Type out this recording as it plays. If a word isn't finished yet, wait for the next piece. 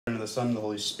And of the Son, and the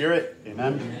Holy Spirit.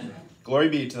 Amen. Amen. Glory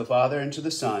be to the Father, and to the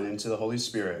Son, and to the Holy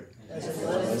Spirit. As it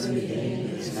was in the beginning,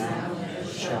 is now, and ever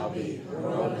shall be,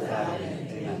 world without end.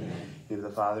 Amen. In the name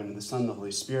of the Father, and of the Son, and the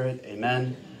Holy Spirit.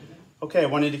 Amen. Okay, I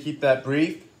wanted to keep that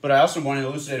brief, but I also wanted to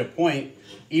elucidate a point.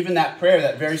 Even that prayer,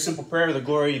 that very simple prayer, the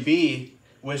Glory be,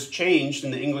 was changed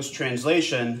in the English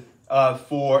translation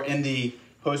in the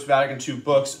post-Vatican II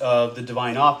books of the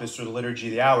Divine Office, or the Liturgy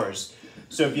of the Hours.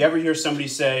 So if you ever hear somebody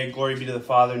say, glory be to the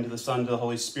Father, and to the Son, and to the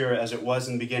Holy Spirit, as it was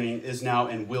in the beginning, is now,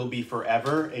 and will be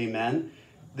forever, amen,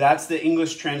 that's the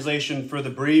English translation for the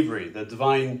breviary, the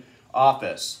Divine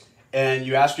Office. And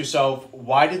you ask yourself,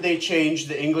 why did they change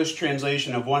the English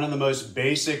translation of one of the most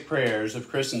basic prayers of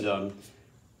Christendom?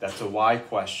 That's a why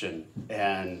question,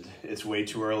 and it's way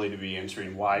too early to be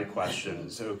answering why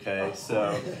questions, okay?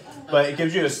 But it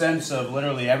gives you a sense of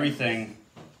literally everything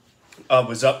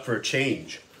was up for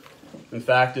change. In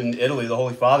fact, in Italy, the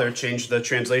Holy Father changed the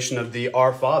translation of the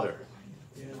Our Father.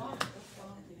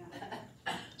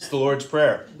 It's the Lord's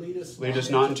Prayer. Lead us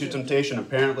not into temptation.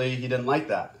 Apparently, he didn't like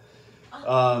that.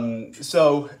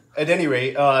 So, at any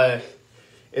rate,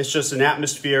 it's just an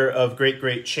atmosphere of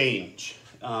great change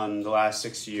the last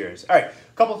 60 years. All right,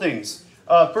 a couple things.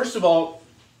 First of all,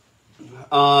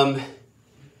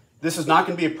 this is not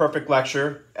going to be a perfect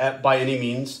lecture by any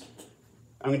means.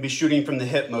 I'm going to be shooting from the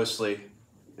hip mostly.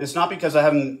 It's not because I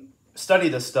haven't studied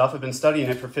this stuff. I've been studying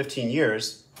it for 15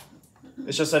 years.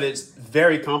 It's just that it's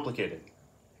very complicated.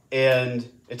 And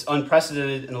it's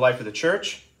unprecedented in the life of the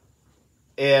church.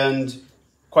 And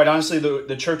quite honestly,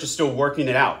 the church is still working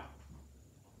it out.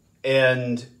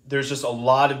 And there's just a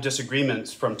lot of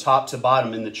disagreements from top to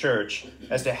bottom in the church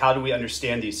as to how do we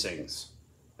understand these things.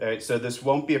 All right, so this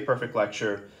won't be a perfect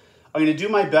lecture. I'm going to do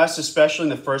my best, especially in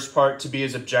the first part, to be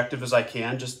as objective as I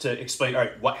can, just to explain, all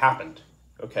right, what happened?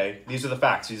 Okay, these are the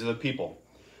facts. These are the people.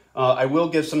 I will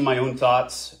give some of my own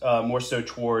thoughts, more so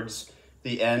towards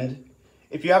the end.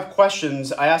 If you have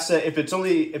questions, I ask that if it's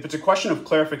a question of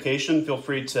clarification, feel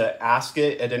free to ask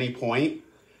it at any point.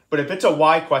 But if it's a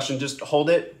why question, just hold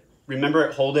it, remember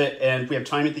it, hold it, and if we have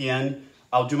time at the end,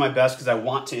 I'll do my best because I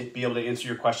want to be able to answer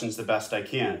your questions the best I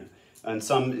can. And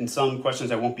in some questions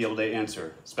I won't be able to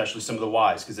answer, especially some of the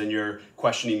whys, because then you're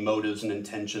questioning motives and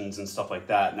intentions and stuff like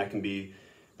that, and that can be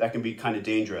kind of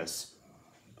dangerous.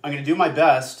 I'm going to do my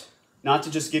best not to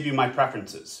just give you my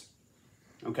preferences,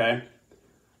 okay?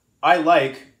 I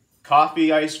like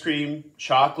coffee ice cream,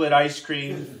 chocolate ice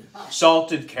cream,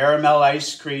 salted caramel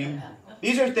ice cream.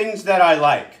 These are things that I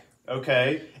like,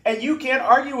 okay? And you can't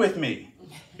argue with me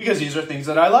because these are things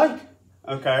that I like,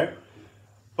 okay?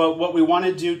 But what we want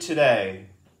to do today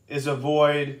is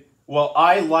avoid, well,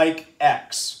 I like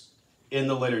X in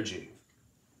the liturgy.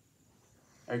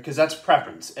 Because that's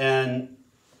preference, and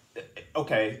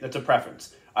okay, that's a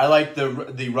preference. I like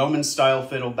the Roman-style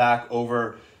fiddleback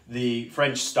over the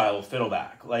French-style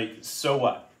fiddleback. Like, so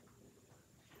what?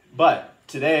 But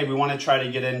today we want to try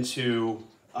to get into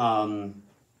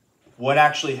what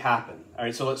actually happened. All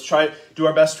right, so let's try do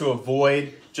our best to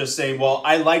avoid just saying, well,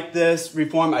 I like this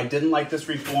reform, I didn't like this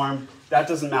reform. That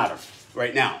doesn't matter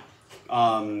right now,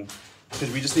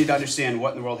 because we just need to understand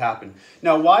what in the world happened.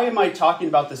 Now, why am I talking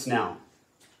about this now?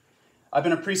 I've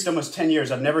been a priest almost 10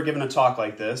 years. I've never given a talk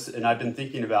like this, and I've been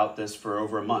thinking about this for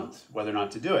over a month, whether or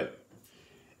not to do it.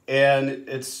 And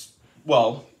it's,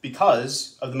 well,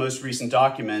 because of the most recent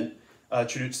document,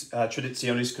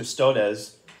 Traditionis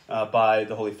Custodes, by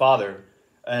the Holy Father,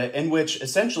 in which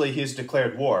essentially he has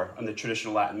declared war on the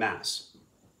traditional Latin Mass.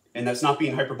 And that's not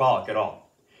being hyperbolic at all.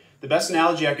 The best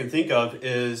analogy I can think of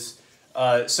is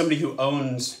somebody who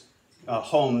owns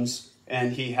homes,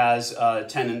 and he has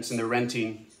tenants, and they're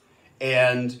renting.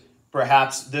 And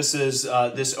perhaps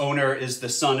this owner is the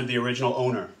son of the original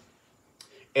owner.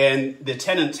 And the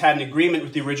tenants had an agreement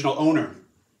with the original owner.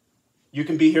 You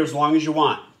can be here as long as you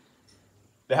want.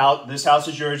 This house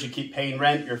is yours, you keep paying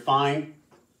rent, you're fine.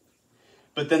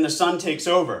 But then the son takes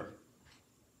over.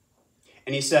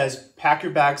 And he says, pack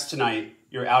your bags tonight,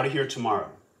 you're out of here tomorrow.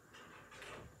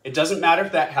 It doesn't matter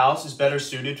if that house is better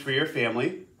suited for your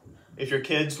family, if your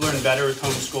kids learn better with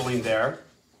homeschooling there.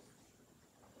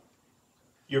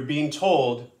 You're being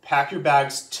told, pack your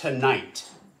bags tonight,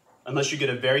 unless you get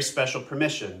a very special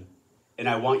permission, and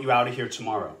I want you out of here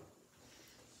tomorrow,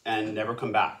 and never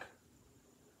come back.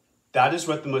 That is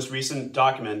what the most recent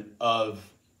document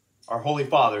of our Holy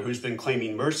Father, who's been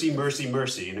claiming mercy, mercy,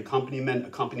 mercy, and accompaniment,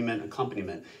 accompaniment,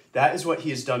 accompaniment. That is what he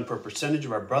has done for a percentage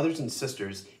of our brothers and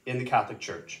sisters in the Catholic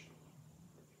Church.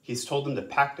 He's told them to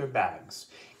pack their bags.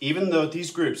 Even though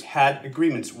these groups had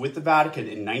agreements with the Vatican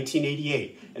in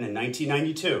 1988 and in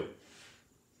 1992,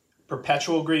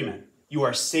 perpetual agreement, you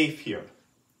are safe here.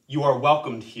 you are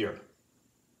welcomed here.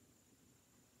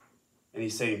 And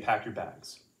he's saying, pack your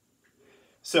bags.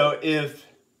 So if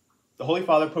the Holy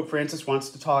Father, Pope Francis,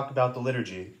 wants to talk about the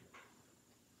liturgy,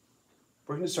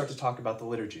 we're going to start to talk about the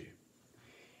liturgy.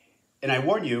 And I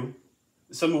warn you,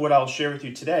 some of what I'll share with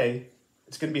you today,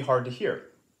 it's going to be hard to hear.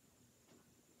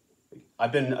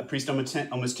 I've been a priest almost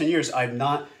 10 years. I've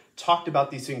not talked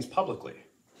about these things publicly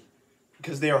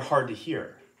because they are hard to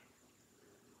hear.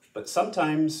 But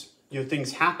sometimes,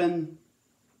 things happen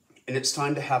and it's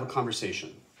time to have a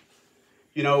conversation.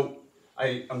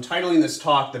 I'm titling this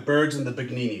talk, The Birds and the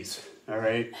Bigninis, all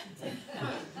right?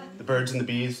 The birds and the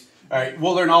bees. All right,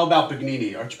 we'll learn all about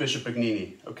Bignini, Archbishop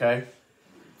Bignini, okay?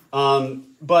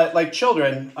 But like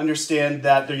children, understand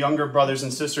that their younger brothers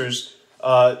and sisters,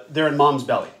 they're in mom's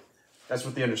belly. That's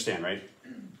what they understand, right?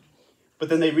 But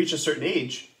then they reach a certain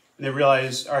age and they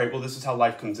realize, all right, well, this is how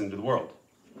life comes into the world,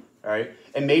 all right?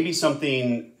 And maybe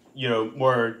something,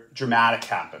 more dramatic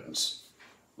happens,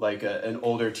 like an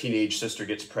older teenage sister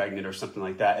gets pregnant or something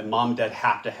like that, and mom and dad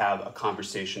have to have a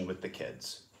conversation with the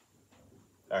kids.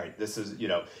 All right, this is,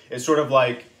 it's sort of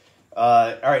like,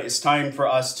 all right, it's time for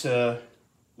us to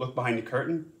look behind the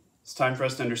curtain. It's time for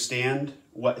us to understand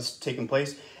what is taking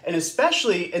place, and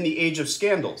especially in the age of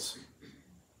scandals.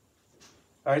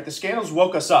 All right, the scandals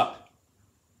woke us up.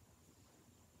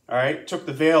 All right, took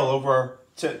the veil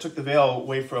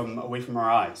away from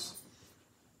our eyes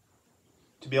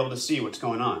to be able to see what's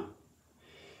going on.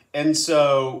 And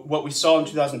so what we saw in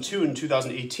 2002 and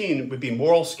 2018 would be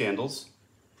moral scandals.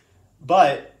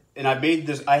 But, and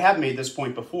I have made this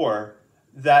point before,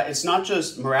 that it's not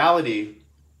just morality,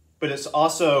 but it's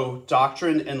also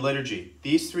doctrine and liturgy.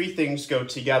 These three things go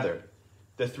together.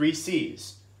 The three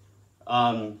C's.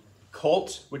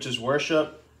 Cult, which is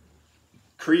worship.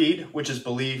 Creed, which is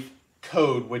belief.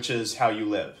 Code, which is how you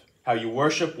live. How you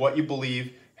worship, what you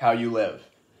believe, how you live.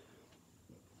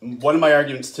 One of my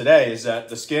arguments today is that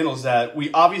the scandals that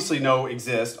we obviously know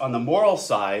exist on the moral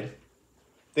side,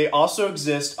 they also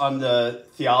exist on the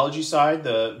theology side,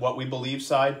 the what we believe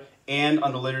side, and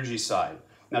on the liturgy side.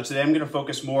 Now today I'm going to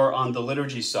focus more on the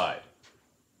liturgy side,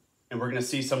 and we're going to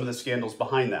see some of the scandals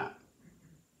behind that.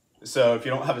 So if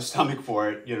you don't have a stomach for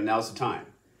it, now's the time.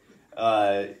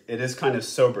 It is kind of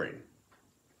sobering,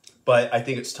 but I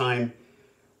think it's time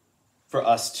for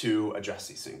us to address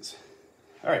these things.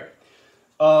 All right.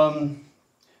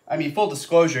 Full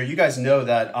disclosure, you guys know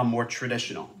that I'm more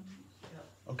traditional.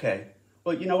 Okay.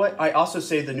 Well, you know what? I also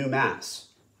say the new Mass,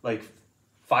 like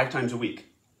 5 times a week.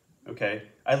 Okay.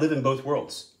 I live in both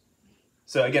worlds.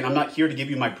 So again, I'm not here to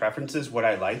give you my preferences, what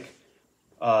I like,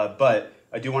 but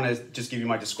I do want to just give you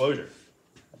my disclosure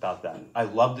about that. I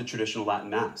love the traditional Latin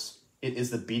Mass. It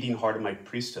is the beating heart of my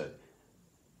priesthood.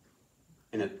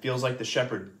 And it feels like the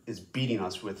shepherd is beating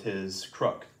us with his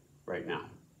crook right now.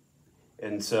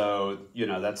 And so,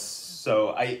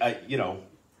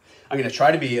 I'm going to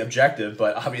try to be objective,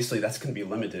 but obviously that's going to be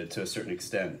limited to a certain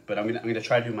extent. But I'm going to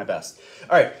try to do my best.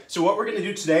 All right, so what we're going to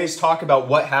do today is talk about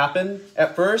what happened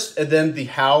at first, and then the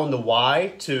how and the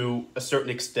why to a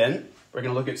certain extent. We're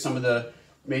going to look at some of the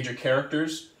major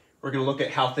characters. We're going to look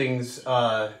at how things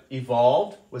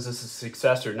evolved. Was this a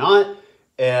success or not?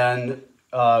 And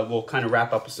we'll kind of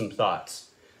wrap up with some thoughts.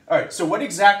 All right, so what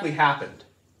exactly happened?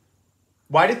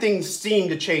 Why did things seem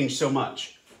to change so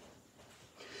much?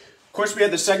 Of course, we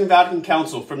had the Second Vatican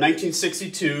Council from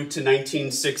 1962 to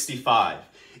 1965.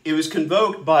 It was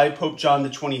convoked by Pope John the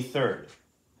 23rd.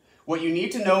 What you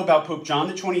need to know about Pope John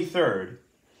the 23rd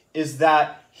is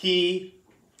that he,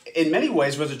 in many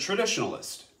ways, was a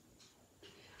traditionalist.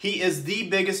 He is the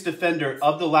biggest defender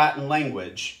of the Latin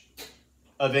language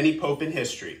of any pope in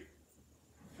history.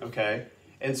 Okay?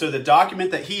 And so the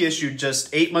document that he issued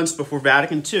just 8 months before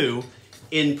Vatican II,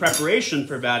 in preparation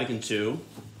for Vatican II,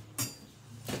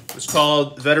 was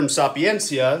called Veterum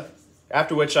Sapientia,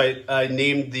 after which I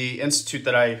named the institute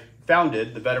that I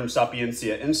founded, the Veterum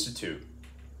Sapientia Institute.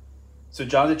 So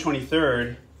John the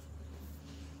 23rd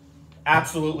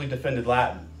absolutely defended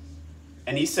Latin.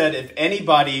 And he said if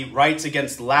anybody writes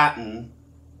against Latin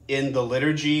in the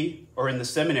liturgy or in the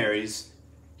seminaries,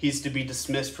 he's to be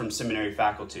dismissed from seminary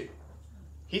faculty.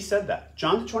 He said that.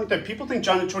 John the 23rd. People think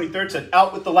John the 23rd said,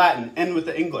 out with the Latin, in with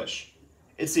the English.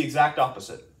 It's the exact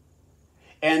opposite.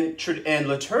 And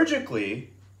liturgically,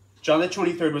 John the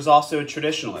 23rd was also a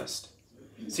traditionalist.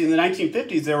 See, in the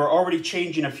 1950s, they were already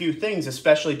changing a few things,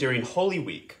 especially during Holy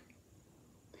Week.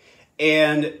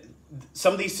 And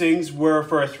some of these things were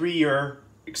for a 3-year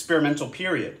experimental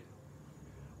period.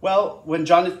 Well, when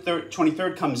John the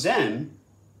 23rd comes in,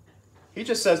 he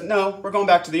just says, no, we're going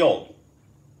back to the old.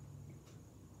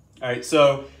 All right,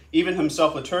 so even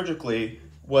himself liturgically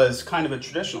was kind of a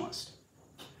traditionalist.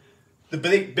 The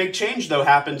big change, though,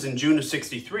 happens in June of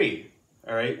 63,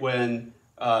 all right, when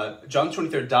John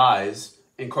XXIII dies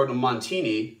and Cardinal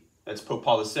Montini, that's Pope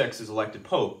Paul VI, is elected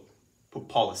Pope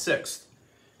Paul VI.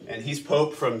 And he's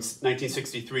Pope from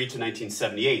 1963 to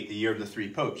 1978, the year of the three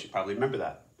popes. You probably remember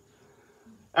that.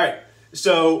 All right,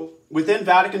 so within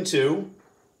Vatican II,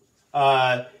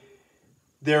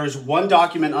 there is one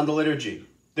document on the liturgy.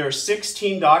 There are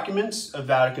 16 documents of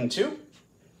Vatican II.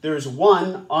 There is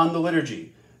one on the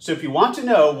liturgy. So if you want to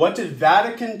know what did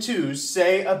Vatican II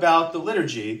say about the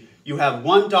liturgy, you have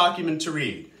one document to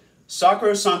read.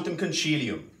 Sacrosanctum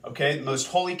Concilium, okay, the Most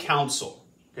Holy Council,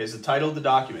 okay, is the title of the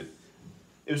document.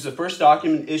 It was the first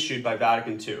document issued by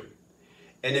Vatican II,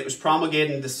 and it was promulgated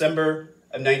in December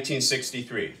of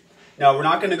 1963. Now, we're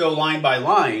not going to go line by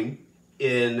line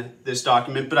in this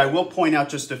document, but I will point out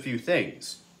just a few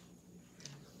things.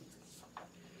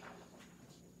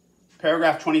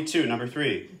 Paragraph 22, number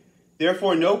 3.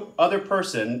 Therefore, no other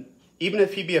person, even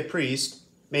if he be a priest,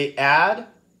 may add,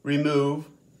 remove,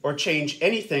 or change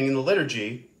anything in the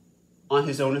liturgy on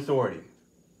his own authority.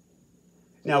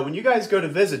 Now, when you guys go to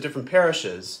visit different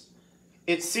parishes,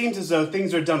 it seems as though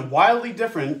things are done wildly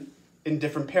different in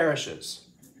different parishes.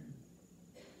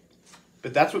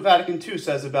 But that's what Vatican II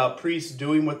says about priests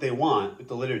doing what they want with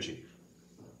the liturgy.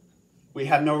 We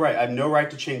have no right. I have no right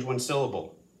to change one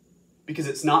syllable because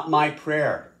it's not my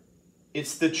prayer.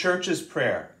 It's the church's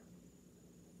prayer.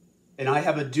 And I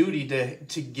have a duty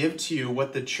to give to you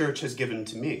what the church has given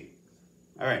to me.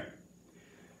 All right.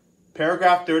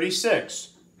 Paragraph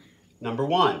 36, number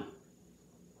 1.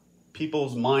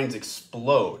 People's minds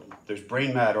explode. There's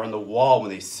brain matter on the wall when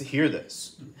they hear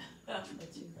this.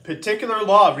 Particular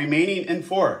law remaining in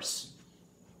force.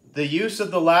 The use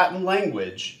of the Latin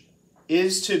language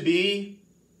is to be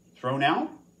thrown out,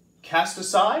 cast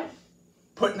aside,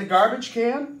 put in the garbage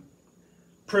can,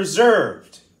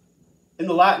 preserved in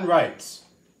the Latin rites.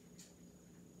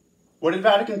 What did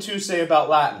Vatican II say about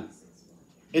Latin?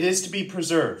 It is to be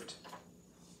preserved.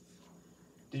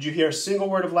 Did you hear a single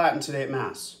word of Latin today at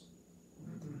Mass?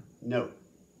 No.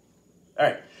 All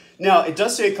right. Now, it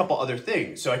does say a couple other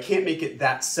things, so I can't make it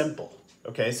that simple.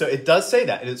 Okay, so it does say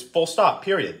that, and it's full stop,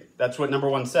 period. That's what number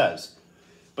 1 says.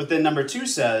 But then number 2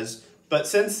 says, but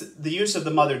since the use of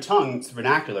the mother tongue is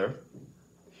vernacular,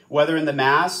 whether in the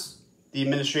Mass, the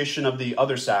administration of the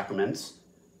other sacraments,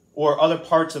 or other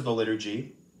parts of the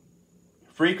liturgy,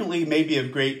 frequently may be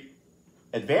of great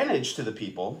advantage to the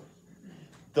people,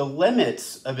 the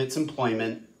limits of its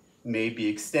employment may be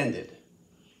extended.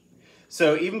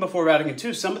 So even before Vatican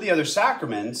II, some of the other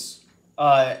sacraments,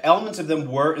 elements of them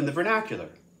were in the vernacular.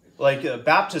 Like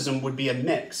baptism would be a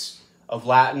mix of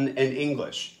Latin and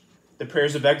English. The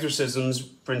prayers of exorcisms,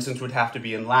 for instance, would have to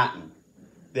be in Latin.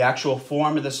 The actual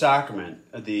form of the sacrament,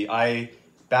 the I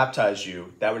baptize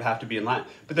you, that would have to be in Latin.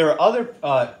 But there are other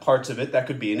parts of it that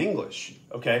could be in English,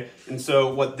 okay? And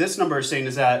so what this number is saying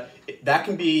is that that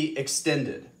can be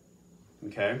extended,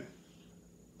 okay?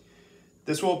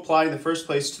 This will apply in the first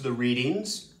place to the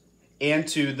readings and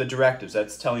to the directives,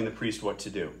 that's telling the priest what to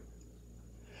do,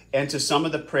 and to some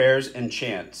of the prayers and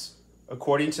chants,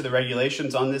 according to the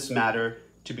regulations on this matter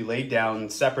to be laid down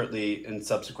separately in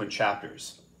subsequent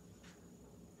chapters.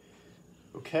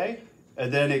 Okay,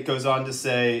 and then it goes on to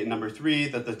say, number 3,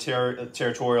 that the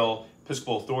territorial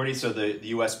episcopal authority, so the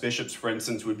U.S. bishops, for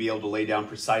instance, would be able to lay down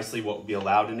precisely what would be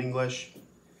allowed in English.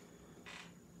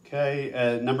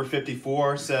 Okay, number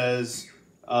 54 says,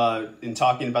 in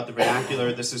talking about the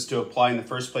vernacular, this is to apply in the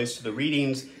first place to the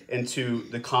readings and to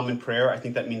the common prayer. I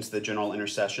think that means the general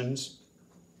intercessions.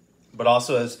 But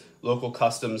also as local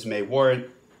customs may warrant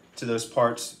to those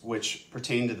parts which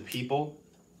pertain to the people.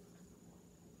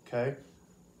 Okay.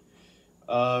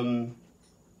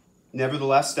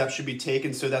 Nevertheless, steps should be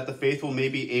taken so that the faithful may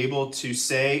be able to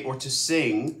say or to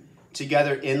sing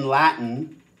together in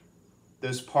Latin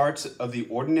those parts of the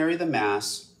ordinary of the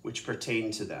Mass which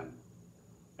pertain to them.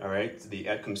 All right, the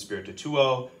Et cum Spiritu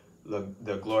Tuo,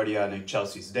 the Gloria in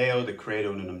Excelsis Deo, the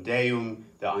Credo Unum Deum,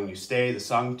 the Agnus Dei, the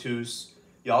Sanctus.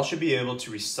 Y'all should be able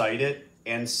to recite it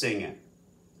and sing it.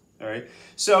 All right,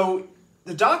 so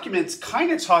the document's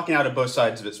kind of talking out of both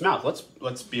sides of its mouth.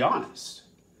 Let's be honest.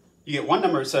 You get one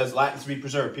number that says Latin's to be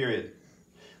preserved, period.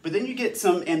 But then you get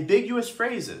some ambiguous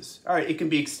phrases. All right, it can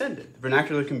be extended. The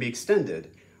vernacular can be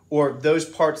extended. Or those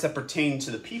parts that pertain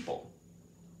to the people.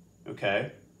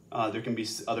 Okay? There can be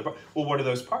other parts. Well, what are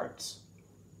those parts?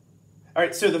 All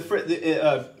right, so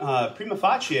the prima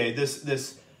facie,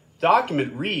 this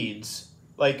document reads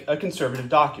like a conservative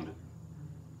document.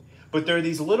 But there are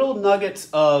these little nuggets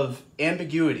of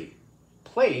ambiguity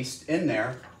placed in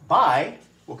there by,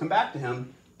 we'll come back to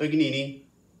him, Paganini.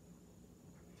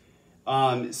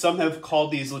 Some have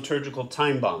called these liturgical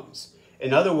time bombs.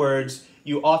 In other words,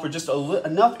 you offer just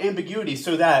enough ambiguity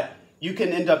so that you can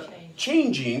end up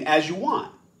changing as you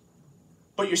want,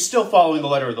 but you're still following the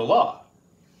letter of the law.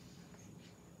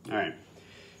 All right.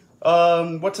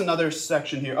 What's another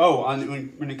section here? Oh,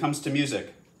 when it comes to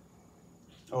music.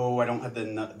 Oh, I don't have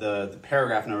the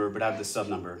paragraph number, but I have the sub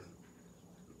number.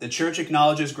 The Church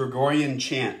acknowledges Gregorian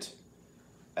chant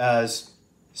as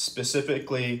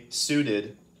specifically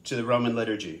suited to the Roman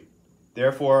liturgy.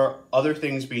 Therefore, other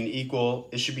things being equal,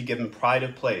 it should be given pride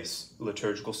of place in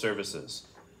liturgical services.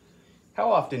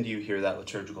 How often do you hear that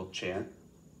liturgical chant?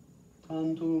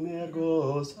 Tantum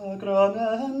ergo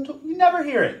sacramentum. You never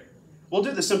hear it. We'll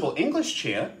do the simple English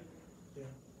chant.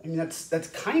 I mean, that's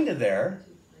kind of there.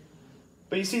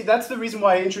 But you see, that's the reason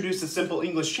why I introduced the simple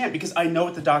English chant, because I know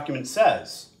what the document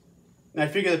says. And I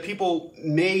figure that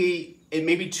it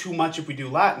may be too much if we do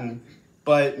Latin,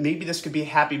 but maybe this could be a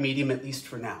happy medium, at least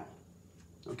for now.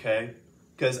 Okay?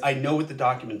 Because I know what the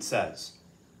document says.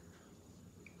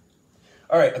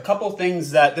 All right, a couple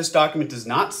things that this document does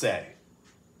not say,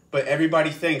 but everybody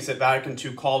thinks that Vatican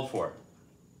II called for.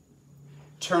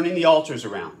 Turning the altars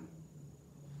around.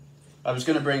 I was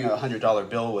going to bring a $100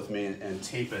 bill with me and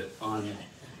tape it on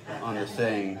the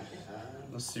thing.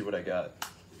 Let's see what I got.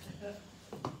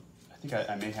 I think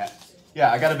I may have.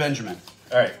 Yeah, I got a Benjamin.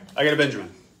 All right, I got a Benjamin.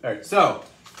 All right, so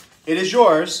it is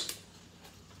yours.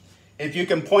 If you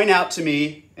can point out to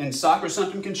me in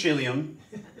Sacrosanctum Concilium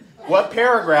what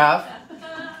paragraph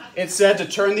it said to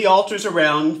turn the altars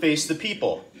around and face the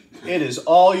people. It is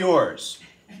all yours.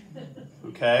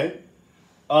 Okay?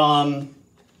 Or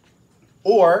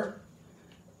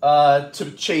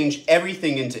to change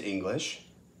everything into English.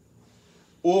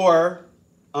 Or,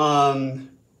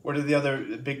 what are the other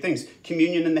big things?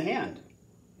 Communion in the hand.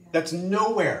 That's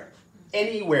nowhere,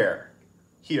 anywhere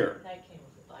here. That came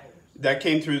with the virus. That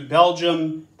came through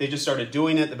Belgium. They just started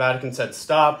doing it. The Vatican said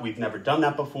stop. We've never done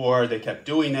that before. They kept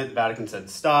doing it. The Vatican said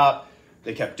stop.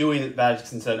 They kept doing it. The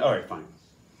Vatican said, all right, fine.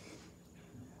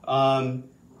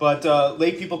 But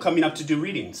lay people coming up to do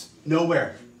readings.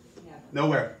 Nowhere. Yeah.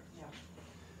 Nowhere. Yeah.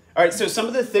 All right, so some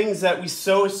of the things that we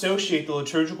so associate the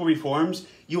liturgical reforms,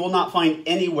 you will not find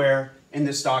anywhere in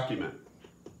this document.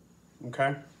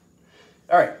 Okay?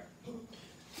 All right.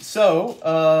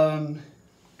 So,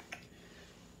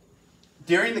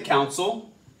 during the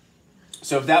council,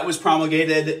 so if that was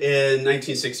promulgated in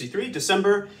 1963,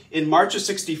 December, in March of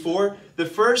 64, the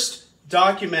first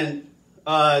document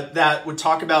that would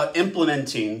talk about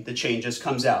implementing the changes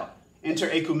comes out. Inter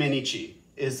Ecumenici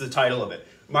is the title of it.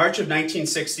 March of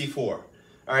 1964.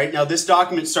 All right, now this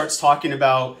document starts talking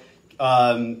about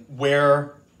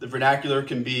where the vernacular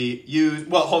can be used.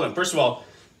 Well, hold on. First of all,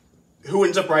 who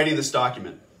ends up writing this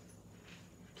document?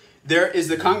 There is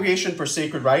the Congregation for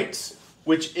Sacred Rites,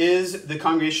 which is the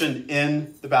congregation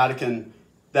in the Vatican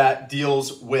that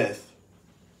deals with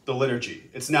the liturgy.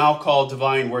 It's now called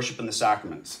Divine Worship and the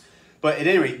Sacraments. But at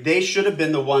any rate, they should have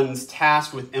been the ones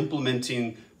tasked with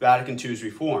implementing Vatican II's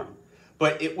reform.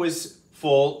 But it was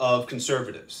full of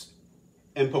conservatives.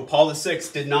 And Pope Paul VI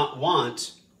did not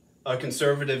want a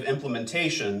conservative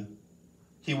implementation.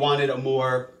 He wanted a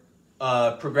more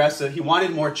progressive, he wanted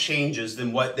more changes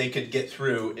than what they could get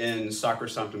through in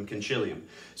Sacrosanctum Concilium.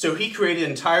 So he created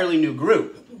an entirely new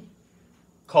group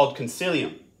called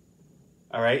Concilium.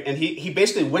 All right, and he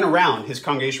basically went around his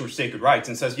Congregation for Sacred Rites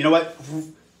and says, you know what,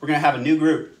 we're going to have a new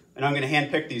group, and I'm going to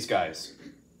handpick these guys.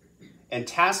 And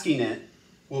tasking it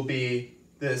will be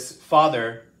this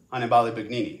father, Annibale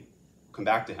Bugnini. We'll come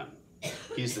back to him.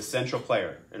 He's the central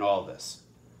player in all of this.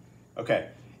 Okay,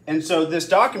 and so this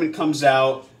document comes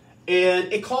out,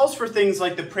 and it calls for things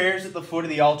like the prayers at the foot of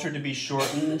the altar to be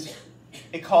shortened.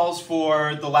 It calls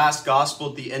for the last gospel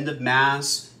at the end of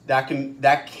Mass. That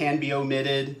can be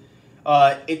omitted.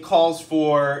 It calls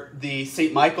for the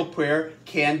St. Michael prayer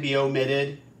can be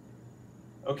omitted.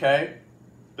 Okay?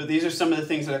 But these are some of the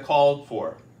things that are called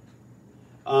for.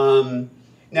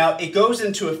 Now, it goes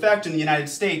into effect in the United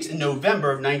States in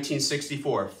November of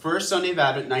 1964. First Sunday of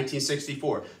Advent,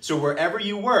 1964. So wherever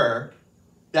you were,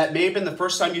 that may have been the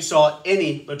first time you saw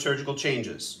any liturgical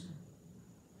changes.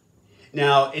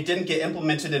 Now, it didn't get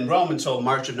implemented in Rome until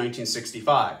March of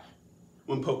 1965,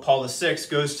 when Pope Paul VI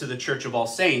goes to the Church of All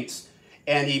Saints,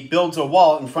 and he builds a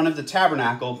wall in front of the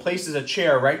tabernacle, places a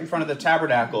chair right in front of the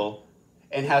tabernacle,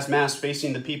 and has Mass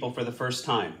facing the people for the first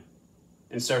time,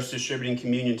 and starts distributing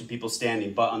communion to people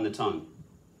standing, butt on the tongue.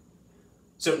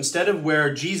 So instead of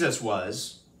where Jesus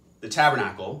was, the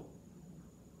tabernacle,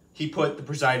 he put the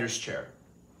presider's chair.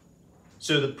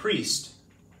 So the priest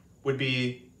would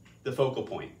be the focal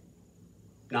point.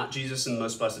 not Jesus in the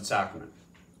Most Blessed Sacrament.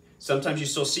 Sometimes you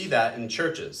still see that in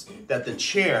churches, that the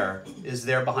chair is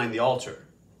there behind the altar.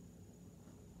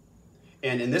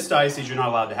 And in this diocese, you're not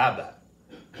allowed to have that.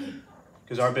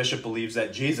 Because our bishop believes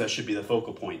that Jesus should be the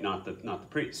focal point, not the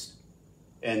priest.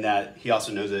 And that he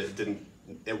also knows that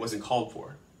it wasn't called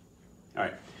for. All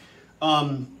right.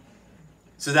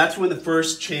 So that's when the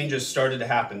first changes started to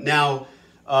happen. Now,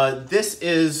 this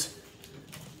is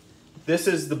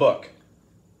the book.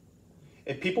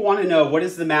 If people want to know what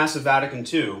is the Mass of Vatican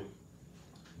II,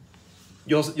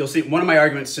 you'll see one of my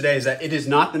arguments today is that it is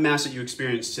not the Mass that you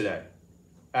experience today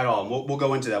at all. We'll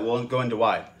go into that. We'll go into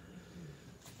why.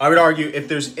 I would argue if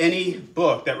there's any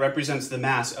book that represents the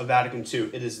Mass of Vatican II,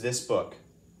 it is this book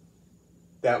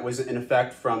that was in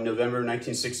effect from November of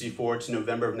 1964 to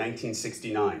November of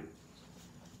 1969.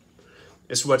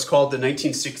 It's what's called the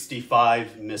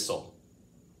 1965 Missal,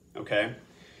 okay?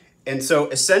 And so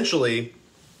essentially,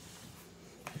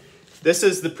 this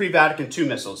is the pre-Vatican II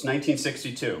Missal. It's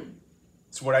 1962.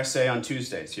 It's what I say on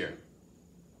Tuesdays here.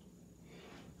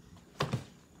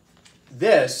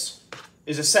 This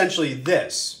is essentially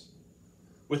this,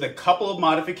 with a couple of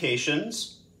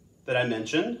modifications that I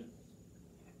mentioned,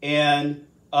 and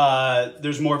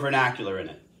there's more vernacular in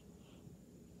it.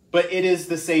 But it is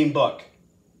the same book,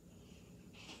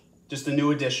 just a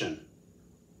new edition,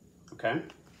 okay?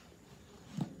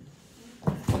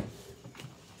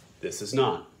 This is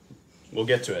not. We'll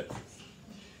get to it.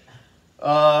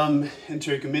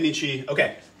 Enter Ecumenici.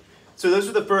 Okay, so those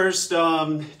are the first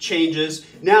changes.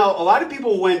 Now, a lot of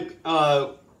people went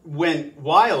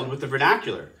wild with the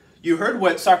vernacular. You heard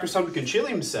what Sacrosanctum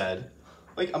Concilium said,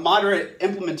 like a moderate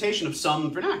implementation of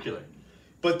some vernacular.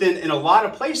 But then in a lot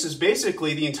of places,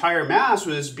 basically the entire Mass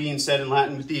was being said in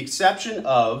Latin with the exception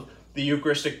of the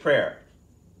Eucharistic prayer.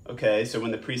 Okay, so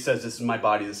when the priest says, "This is my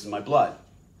body, this is my blood,"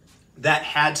 that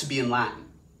had to be in Latin.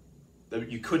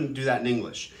 You couldn't do that in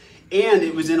English. And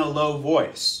it was in a low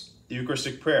voice, the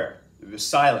Eucharistic prayer. It was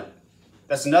silent.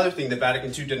 That's another thing that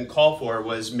Vatican II didn't call for,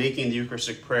 was making the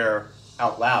Eucharistic prayer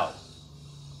out loud.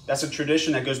 That's a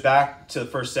tradition that goes back to the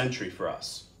first century for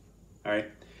us. All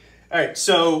right,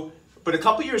 so, but a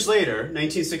couple years later,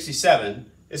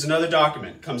 1967, is another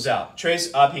document comes out,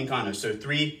 Tres ab hinc annos, so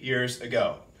 3 years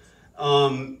ago.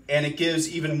 And it gives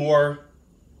even more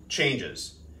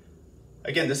changes.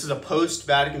 Again, this is a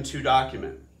post-Vatican II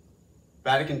document.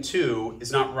 Vatican II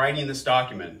is not writing this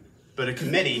document, but a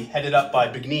committee headed up by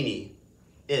Bignini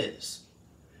is.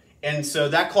 And so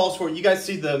that calls for, you guys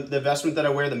see the vestment that I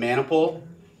wear, the maniple?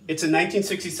 It's in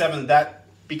 1967 that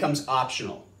becomes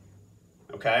optional,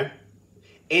 okay?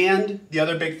 And the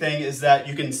other big thing is that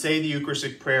you can say the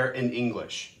Eucharistic prayer in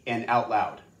English and out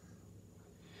loud.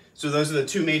 So those are the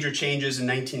two major changes in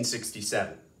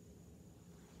 1967.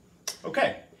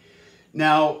 Okay,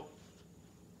 now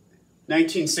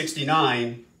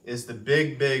 1969 is the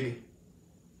big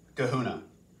kahuna.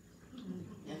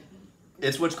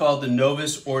 It's what's called the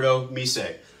Novus Ordo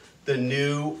Missae, the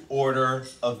new order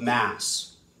of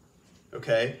Mass.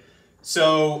 Okay,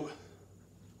 so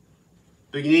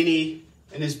Bignini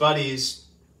and his buddies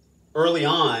early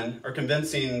on are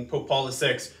convincing Pope Paul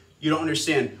VI, you don't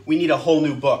understand, we need a whole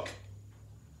new book.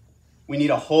 We need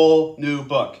a whole new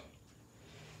book.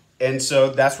 And so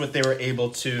that's what they were able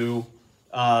to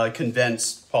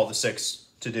convince Paul VI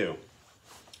to do.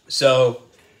 So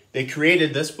they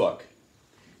created this book.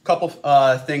 A couple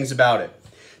things about it.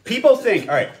 People think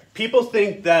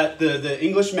that the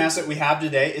English Mass that we have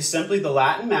today is simply the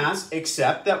Latin Mass,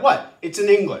 except that what? It's in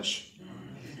English.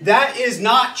 That is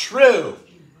not true.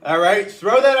 All right?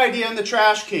 Throw that idea in the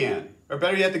trash can, or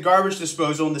better yet, the garbage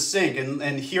disposal in the sink,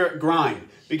 and hear it grind,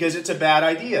 because it's a bad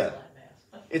idea.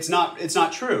 It's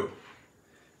not true.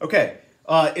 Okay,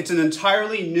 it's an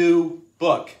entirely new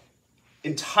book.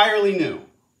 Entirely new.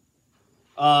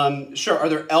 Sure, are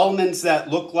there elements that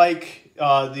look like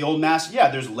the old Mass? Yeah,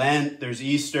 there's Lent, there's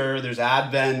Easter, there's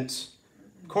Advent,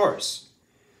 of course.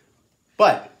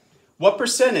 But what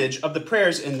percentage of the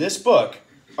prayers in this book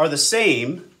are the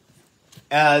same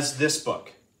as this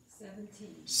book?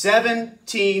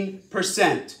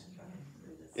 17%.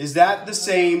 Is that the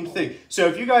same thing? So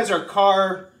if you guys are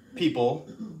car people,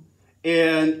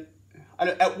 and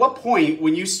at what point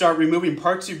when you start removing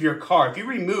parts of your car, if you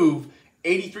remove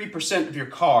 83% of your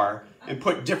car and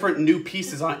put different new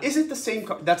pieces on, is it the same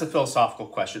car? That's a philosophical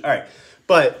question. All right,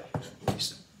 but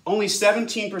only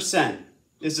 17%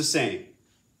 is the same.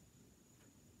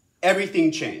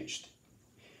 Everything changed.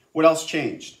 What else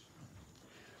changed?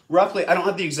 Roughly, I don't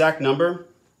have the exact number,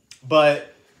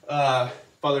 but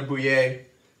Father Bouillet,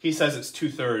 he says it's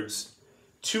 2/3.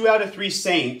 2 out of 3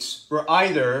 saints were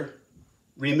either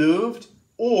removed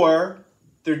or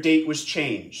their date was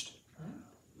changed.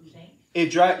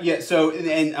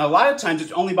 And a lot of times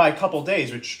it's only by a couple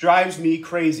days, which drives me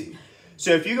crazy.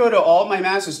 So if you go to all my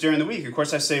masses during the week, of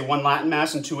course I say 1 Latin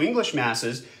Mass and 2 English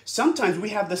Masses, sometimes we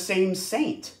have the same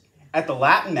saint at the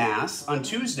Latin Mass on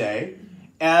Tuesday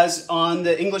as on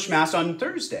the English Mass on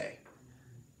Thursday.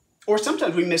 Or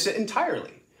sometimes we miss it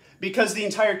entirely because the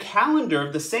entire calendar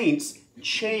of the saints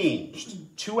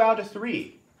changed. 2 out of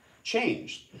 3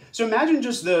 changed. So imagine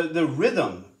just the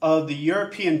rhythm of the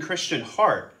European Christian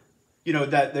heart. You know,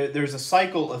 that there's a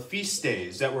cycle of feast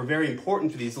days that were very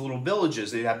important for these little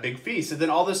villages. They'd have big feasts. And then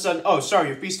all of a sudden, oh, sorry,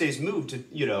 your feast day's moved to,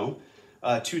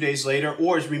 2 days later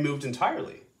or is removed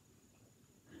entirely.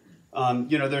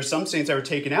 There's some saints that were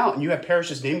taken out and you have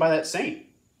parishes named by that saint.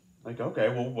 Like, okay,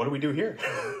 well, what do we do here?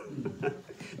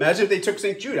 Imagine if they took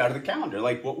St. Jude out of the calendar.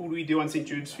 Like, what would we do on St.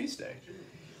 Jude's feast day?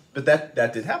 But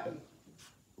that did happen.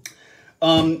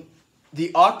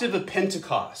 The octave of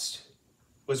Pentecost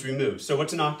was removed. So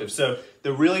what's an octave? So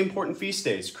the really important feast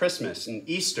days, Christmas and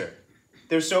Easter,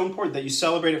 they're so important that you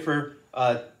celebrate it for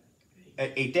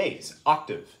 8 days,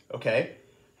 octave, okay?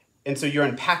 And so you're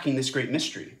unpacking this great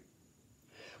mystery.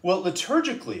 Well,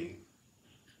 liturgically,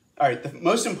 all right, the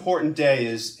most important day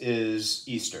is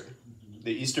Easter,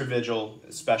 the Easter Vigil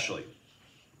especially.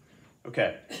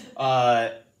 Okay,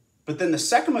 but then the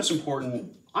second most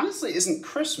important, honestly, isn't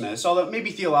Christmas, although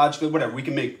maybe theologically, whatever, we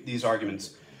can make these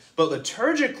arguments. But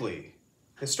liturgically,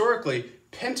 historically,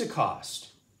 Pentecost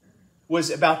was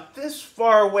about this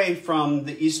far away from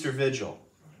the Easter Vigil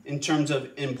in terms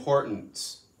of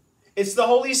importance. It's the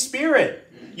Holy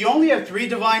Spirit. You only have 3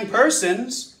 divine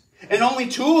persons, and only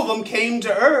 2 of them came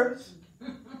to earth.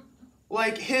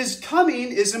 Like, his coming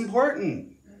is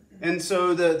important. And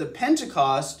so the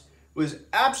Pentecost was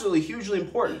absolutely hugely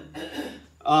important.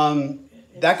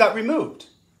 That got removed.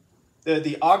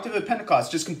 The octave of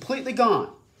Pentecost just completely gone.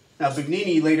 Now,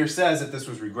 Bugnini later says that this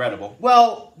was regrettable.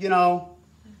 Well,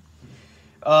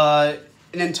 an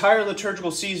entire liturgical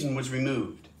season was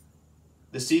removed.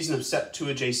 The season of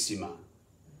Septuagesima.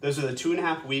 Those are the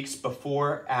 2.5 weeks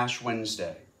before Ash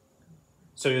Wednesday.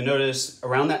 So you'll notice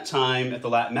around that time at the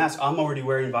Latin Mass, I'm already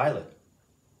wearing violet.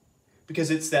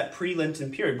 Because it's that pre-Lenten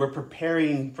period. We're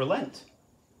preparing for Lent.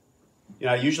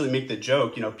 I usually make the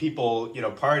joke, people,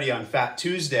 party on Fat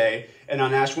Tuesday, and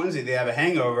on Ash Wednesday they have a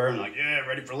hangover, and like, yeah,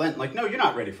 ready for Lent. Like, no, you're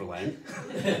not ready for Lent.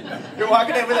 You're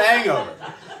walking in with a hangover.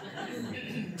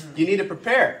 You need to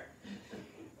prepare.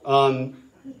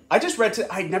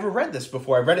 I'd never read this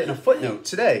before. I read it in a footnote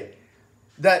today,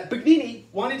 that Bugnini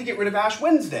wanted to get rid of Ash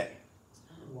Wednesday.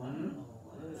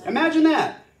 Imagine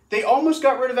that. They almost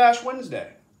got rid of Ash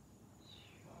Wednesday.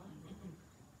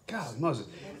 God, Moses.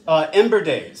 Ember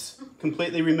days,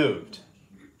 completely removed.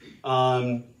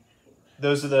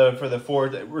 Those are for the 4,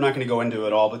 we're not going to go into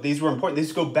it all, but these were important.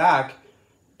 These go back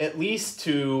at least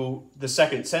to the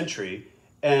 2nd century.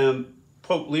 And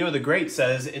Pope Leo the Great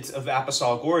says it's of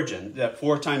apostolic origin, that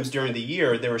 4 times during the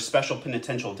year there were special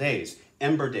penitential days,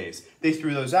 ember days. They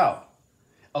threw those out.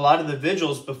 A lot of the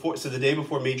vigils before, so the day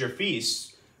before major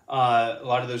feasts, a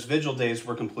lot of those vigil days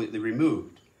were completely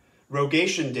removed.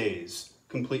 Rogation days,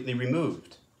 completely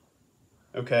removed.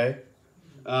 Okay?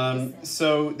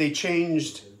 So they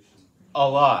changed a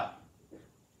lot.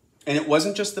 And it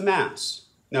wasn't just the Mass.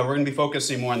 Now, we're going to be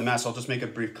focusing more on the Mass. I'll just make a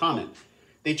brief comment.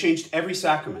 They changed every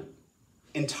sacrament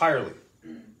entirely.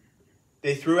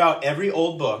 They threw out every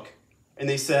old book and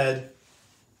they said,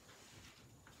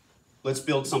 let's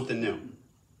build something new.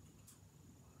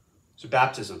 So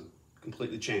baptism,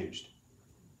 completely changed.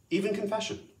 Even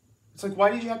confession. It's like,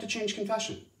 why did you have to change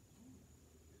confession?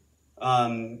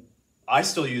 I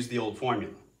still use the old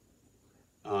formula.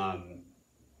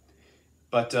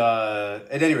 But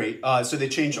at any rate, so they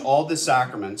changed all the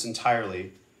sacraments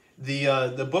entirely.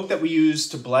 The book that we use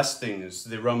to bless things,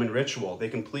 the Roman ritual, they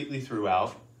completely threw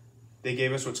out. They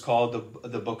gave us what's called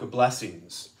the Book of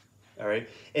Blessings. All right?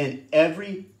 And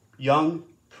every young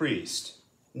priest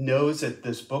knows that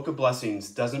this Book of Blessings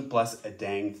doesn't bless a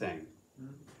dang thing.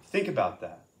 Think about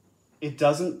that. It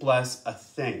doesn't bless a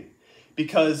thing.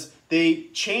 Because they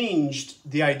changed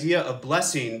the idea of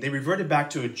blessing. They reverted back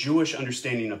to a Jewish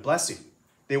understanding of blessing.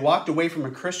 They walked away from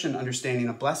a Christian understanding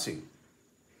of blessing.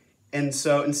 And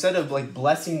so instead of like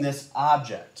blessing this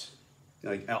object,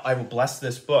 like I will bless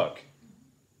this book,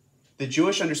 the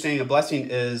Jewish understanding of blessing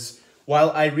is,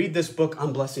 while I read this book,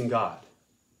 I'm blessing God.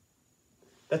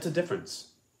 That's a difference.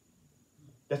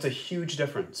 That's a huge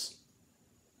difference.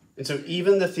 And so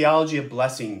even the theology of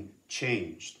blessing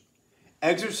changed.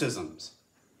 Exorcisms.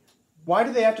 Why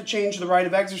do they have to change the rite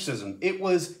of exorcism? It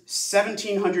was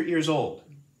 1,700 years old,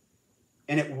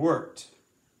 and it worked.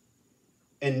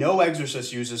 And no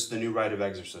exorcist uses the new rite of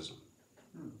exorcism.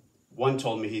 One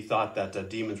told me he thought that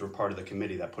demons were part of the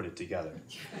committee that put it together.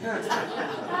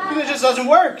 It just doesn't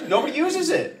work. Nobody uses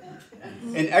it.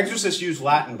 And exorcists use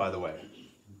Latin, by the way.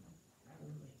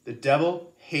 The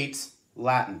devil hates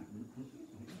Latin.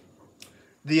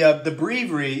 The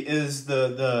breviary is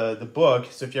the book.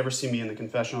 So if you ever see me in the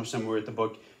confessional or somewhere at the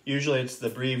book, usually it's the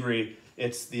breviary.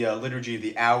 It's the liturgy,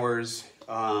 the hours,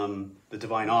 the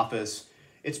divine office.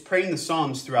 It's praying the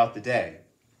Psalms throughout the day.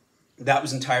 That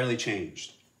was entirely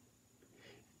changed.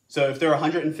 So if there are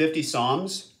 150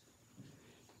 Psalms,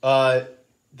 the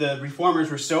Reformers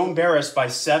were so embarrassed by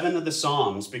 7 of the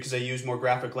Psalms because they used more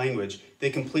graphic language, they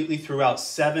completely threw out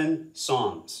 7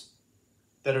 Psalms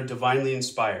that are divinely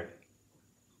inspired.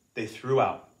 They threw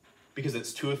out because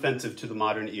it's too offensive to the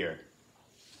modern ear.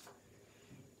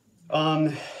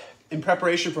 In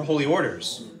preparation for holy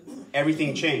orders,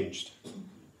 everything changed.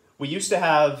 We used to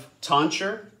have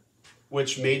tonsure,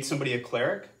 which made somebody a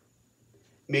cleric,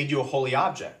 made you a holy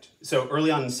object. So early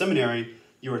on in seminary,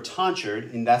 you were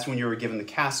tonsured, and that's when you were given the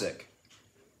cassock.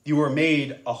 You were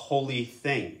made a holy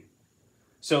thing.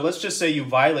 So let's just say you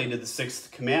violated the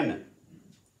 6th commandment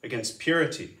against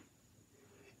purity.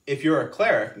 If you're a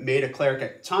cleric, made a cleric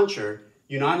at tonsure,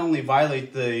 you not only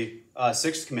violate the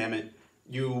 6th commandment,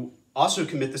 you also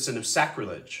commit the sin of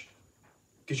sacrilege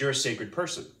because you're a sacred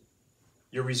person.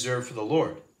 You're reserved for the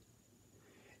Lord.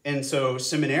 And so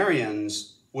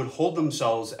seminarians would hold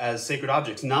themselves as sacred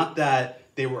objects. Not that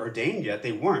they were ordained yet,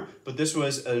 they weren't, but this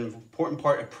was an important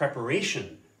part of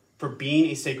preparation for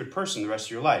being a sacred person the rest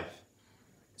of your life.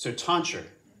 So tonsure,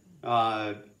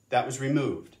 that was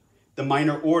removed. The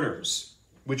minor orders,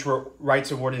 which were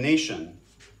rites of ordination,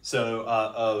 so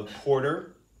of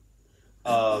porter,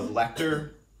 of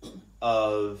lector,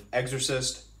 of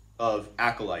exorcist, of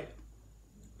acolyte.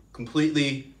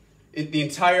 Completely, the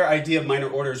entire idea of minor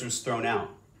orders was thrown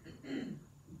out.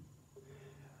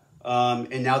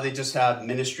 And now they just have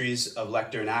ministries of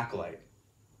lector and acolyte.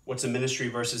 What's a ministry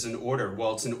versus an order?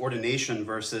 Well, it's an ordination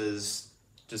versus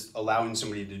just allowing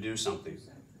somebody to do something.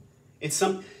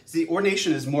 The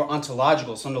ordination is more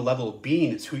ontological. It's on the level of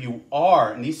being. It's who you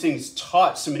are. And these things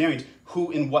taught seminarians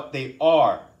who and what they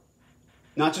are,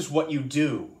 not just what you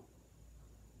do.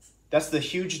 That's the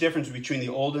huge difference between the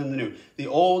old and the new. The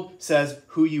old says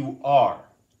who you are.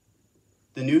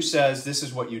 The new says this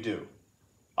is what you do.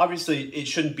 Obviously, it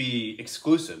shouldn't be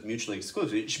exclusive, mutually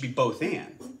exclusive. It should be both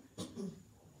and.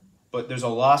 But there's a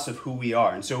loss of who we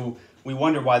are. And so we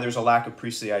wonder why there's a lack of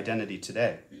priestly identity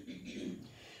today.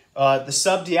 The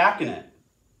subdiaconate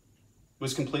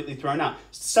was completely thrown out.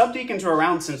 Subdeacons were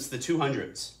around since the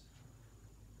 200s.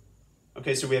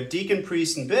 Okay, so we have deacon,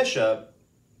 priest, and bishop.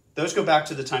 Those go back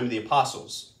to the time of the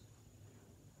apostles.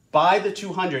 By the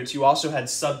 200s, you also had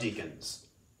subdeacons,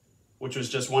 which was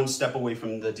just one step away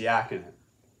from the diaconate.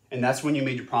 And that's when you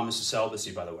made your promise of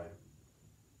celibacy, by the way.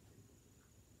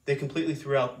 They completely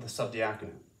threw out the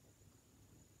subdiaconate.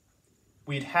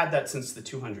 We'd had that since the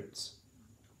 200s.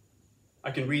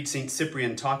 I can read St.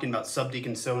 Cyprian talking about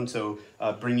subdeacon so-and-so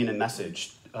bringing a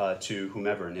message to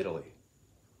whomever in Italy.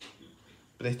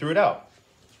 But they threw it out.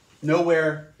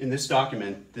 Nowhere in this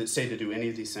document did it say to do any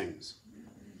of these things.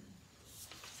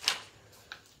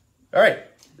 All right,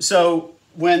 so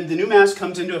when the new Mass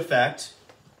comes into effect,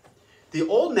 the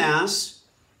old Mass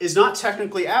is not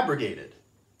technically abrogated.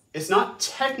 It's not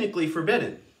technically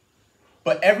forbidden.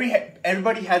 But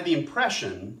everybody had the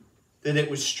impression that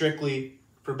it was strictly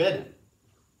forbidden.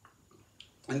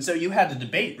 And so you had a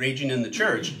debate raging in the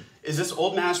church. Is this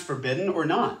old Mass forbidden or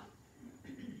not?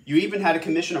 You even had a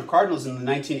commission of cardinals in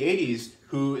the 1980s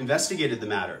who investigated the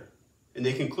matter. And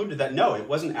they concluded that no, it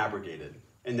wasn't abrogated.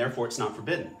 And therefore it's not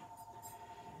forbidden.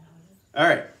 All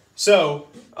right. So,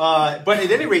 but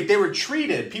at any rate,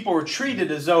 people were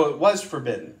treated as though it was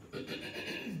forbidden.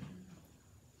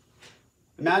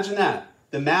 Imagine that.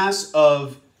 The Mass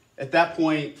of, at that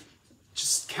point,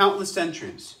 just countless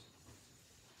centuries.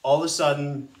 All of a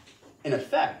sudden, in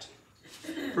effect,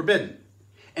 forbidden.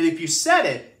 And if you said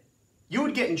it, you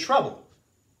would get in trouble.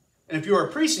 And if you were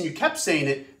a priest and you kept saying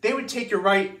it, they would take your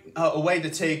right away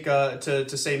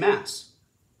to say Mass.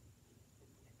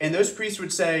 And those priests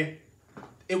would say,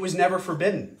 it was never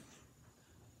forbidden.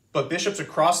 But bishops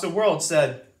across the world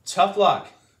said, tough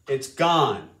luck, it's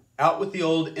gone. Out with the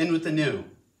old, in with the new.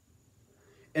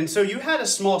 And so you had a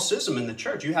small schism in the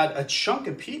church. You had a chunk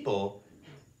of people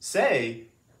say,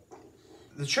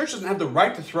 the church doesn't have the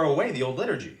right to throw away the old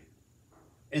liturgy.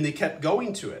 And they kept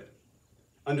going to it.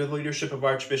 Under the leadership of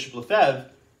Archbishop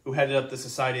Lefebvre, who headed up the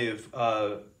Society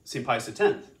of St. Pius X.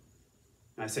 And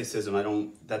I say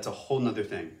schism, that's a whole nother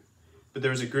thing. but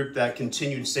there was a group that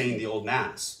continued saying the old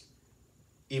Mass,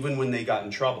 even when they got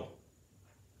in trouble.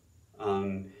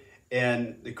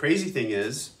 And the crazy thing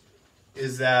is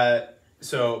that,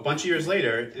 so a bunch of years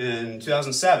later, in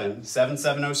 2007,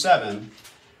 7707,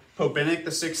 Pope Benedict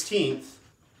XVI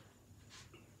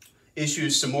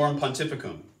issues Summorum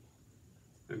Pontificum,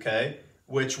 okay,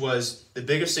 which was the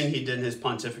biggest thing he did in his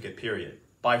pontificate period,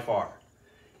 by far.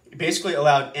 He basically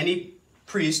allowed any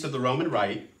priest of the Roman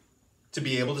Rite to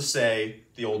be able to say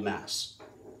the old Mass.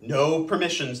 No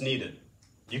permissions needed.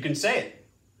 You can say it.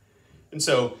 And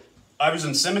so I was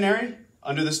in seminary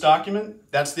under this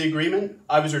document. That's the agreement.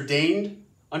 I was ordained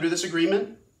under this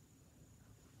agreement.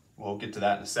 We'll get to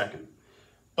that in a second.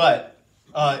 But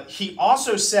he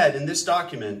also said in this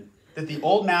document that the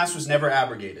old Mass was never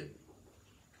abrogated,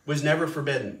 was never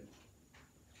forbidden.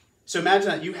 So imagine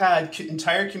that you had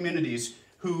entire communities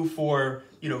who for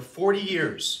 40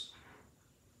 years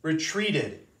were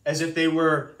treated as if they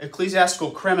were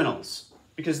ecclesiastical criminals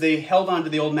because they held on to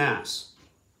the old Mass.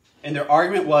 And their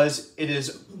argument was it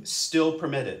is still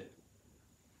permitted.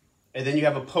 And then you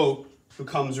have a pope who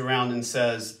comes around and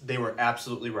says they were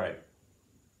absolutely right.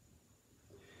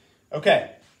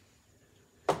 Okay.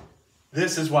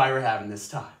 This is why we're having this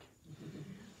talk.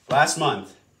 Last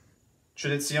month,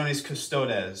 Traditionis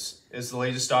Custodes is the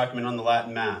latest document on the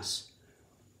Latin Mass.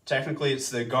 Technically, it's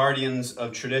the guardians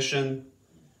of tradition.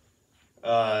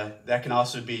 That can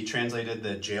also be translated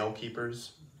the jail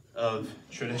keepers of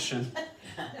tradition.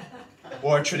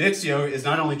 Or traditio is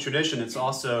not only tradition, it's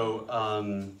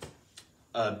also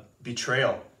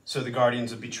betrayal. So the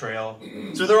guardians of betrayal.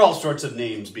 So there are all sorts of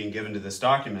names being given to this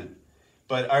document.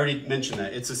 But I already mentioned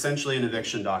that. It's essentially an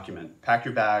eviction document. Pack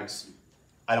your bags.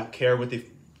 I don't care what the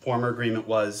former agreement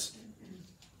was.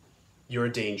 You're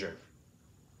a danger.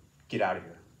 Get out of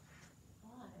here.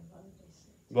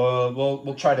 Well,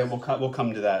 we'll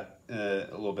come to that a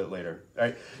little bit later. All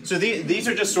right. So these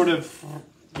are just sort of,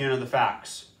 the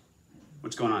facts.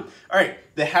 What's going on? All right.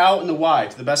 The how and the why,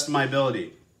 to the best of my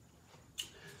ability.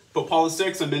 Pope Paul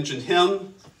VI, I mentioned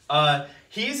him.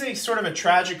 He's a sort of a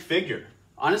tragic figure.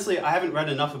 Honestly, I haven't read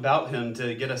enough about him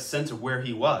to get a sense of where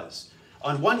he was.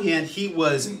 On one hand, he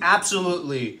was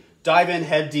absolutely dive in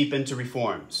head deep into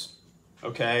reforms.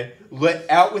 Okay? Let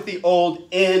out with the old,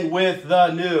 in with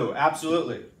the new.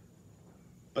 Absolutely.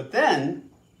 But then,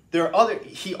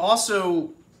 he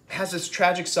also has this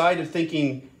tragic side of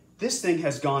thinking, this thing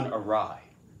has gone awry.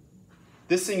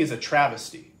 This thing is a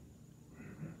travesty.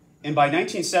 And by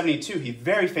 1972, he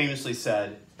very famously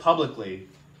said publicly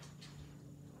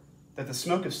that the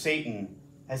smoke of Satan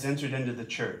has entered into the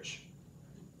church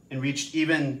and reached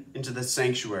even into the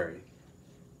sanctuary.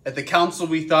 At the council,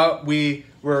 we thought we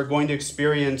were going to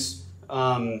experience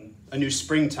a new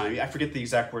springtime. I forget the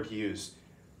exact word he used.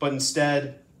 But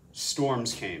instead,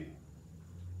 storms came.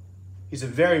 He's a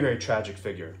very, very tragic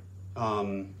figure.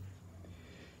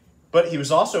 But he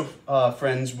was also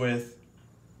friends with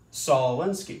Saul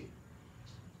Alinsky.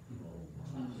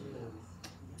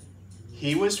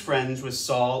 He was friends with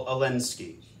Saul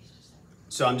Alinsky.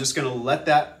 So I'm just going to let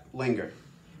that linger.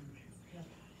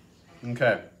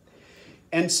 Okay.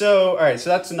 And so, all right,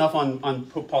 so that's enough on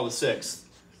Pope Paul VI.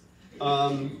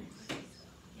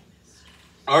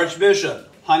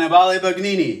 Archbishop Hannibale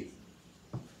Bagnini.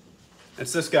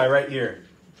 It's this guy right here.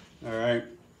 All right.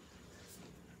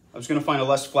 I was going to find a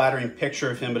less flattering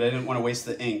picture of him, but I didn't want to waste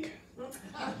the ink.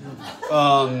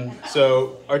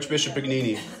 So, Archbishop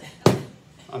Bagnini.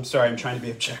 I'm sorry, I'm trying to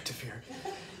be objective here.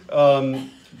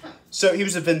 So he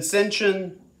was a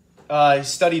Vincentian. He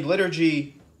studied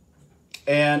liturgy.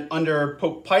 And under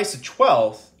Pope Pius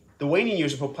XII, the waning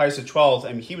years of Pope Pius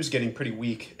XII, he was getting pretty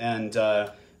weak. And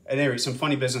at any rate, some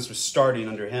funny business was starting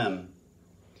under him.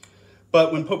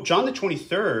 But when Pope John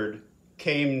XXIII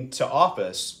came to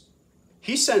office,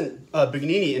 he sent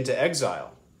Bagnini into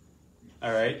exile.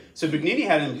 All right. So Bagnini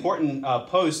had an important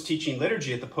post teaching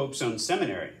liturgy at the Pope's own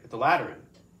seminary, at the Lateran.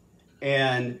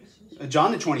 And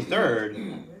John XXIII,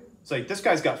 it's like, this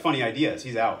guy's got funny ideas.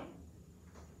 He's out.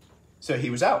 So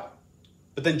he was out.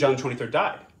 But then John XXIII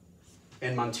died.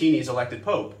 And Montini is elected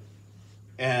Pope.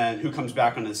 And who comes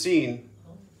back on the scene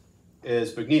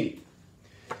is Bagnini.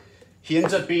 He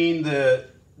ends up being the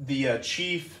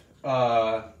chief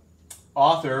author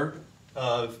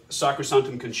of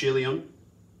Sacrosanctum Concilium.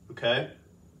 Okay?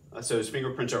 So his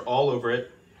fingerprints are all over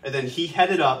it. And then he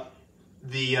headed up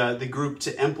the group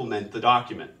to implement the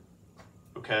document.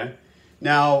 Okay?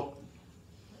 Now,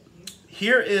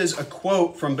 here is a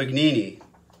quote from Bagnini,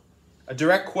 a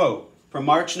direct quote from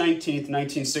March 19th,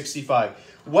 1965.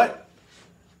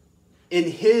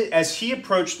 As he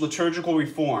approached liturgical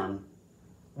reform,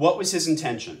 what was his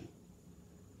intention?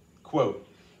 quote,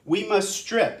 "We must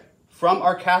strip from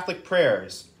our Catholic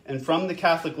prayers and from the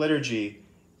Catholic liturgy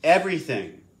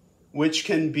everything which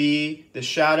can be the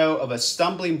shadow of a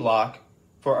stumbling block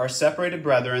for our separated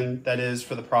brethren, that is,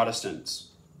 for the Protestants."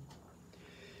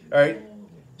 All right,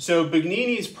 so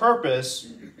Bugnini's purpose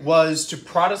was to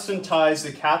Protestantize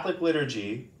the Catholic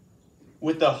liturgy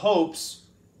with the hopes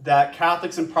that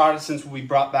Catholics and Protestants will be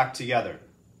brought back together.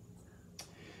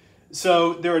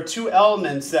 So there are two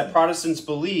elements that Protestants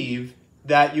believe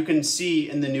that you can see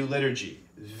in the new liturgy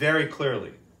very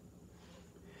clearly.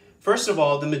 First of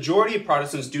all, the majority of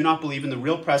Protestants do not believe in the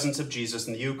real presence of Jesus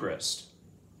in the Eucharist.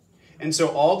 And so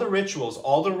all the rituals,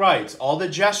 all the rites, all the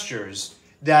gestures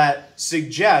that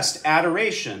suggest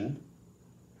adoration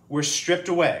were stripped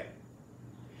away.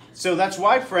 So that's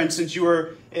why, for instance,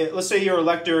 let's say you're a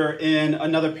lector in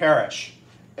another parish,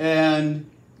 and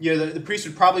the priest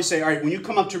would probably say, all right, when you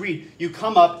come up to read, you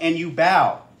come up and you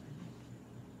bow.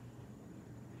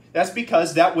 That's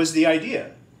because that was the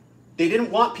idea. They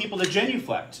didn't want people to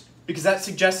genuflect, because that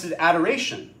suggested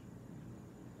adoration.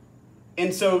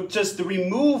 And so just the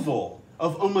removal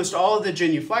of almost all of the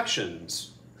genuflections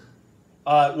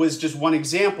was just one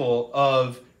example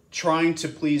of trying to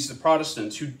please the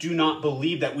Protestants, who do not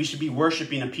believe that we should be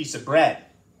worshiping a piece of bread.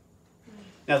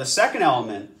 Now, the second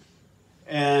element,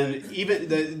 and even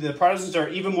the Protestants are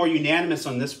even more unanimous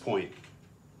on this point,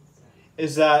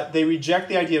 is that they reject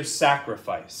the idea of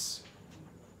sacrifice.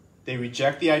 They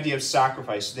reject the idea of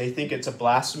sacrifice. They think it's a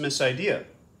blasphemous idea.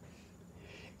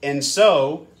 And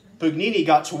so Bugnini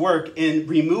got to work in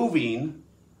removing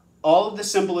all of the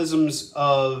symbolisms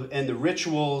and the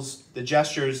rituals, the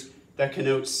gestures that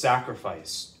connote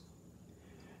sacrifice.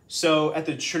 So at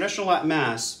the traditional Latin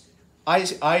Mass,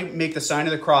 I make the sign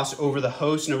of the cross over the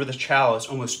host and over the chalice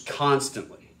almost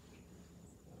constantly.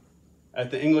 At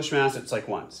the English Mass, it's like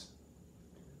once.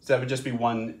 So that would just be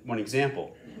one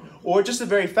example. Or just the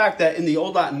very fact that in the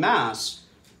Old Latin Mass,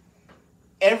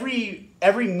 every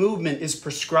movement is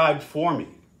prescribed for me.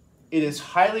 It is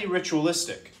highly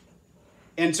ritualistic.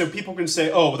 And so people can say,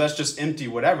 oh, well, that's just empty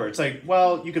whatever. It's like,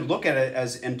 well, you can look at it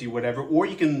as empty whatever, or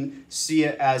you can see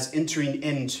it as entering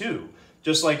into.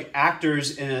 Just like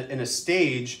actors in a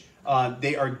stage,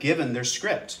 they are given their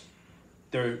script,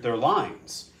 their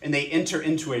lines, and they enter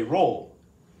into a role.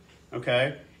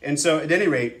 Okay? And so at any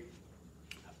rate,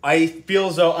 I feel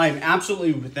as though I'm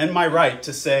absolutely within my right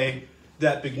to say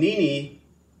that Bugnini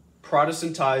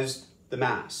Protestantized the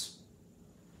Mass.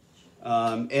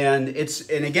 And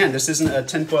again, this isn't a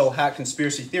tinfoil hat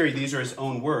conspiracy theory. These are his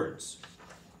own words.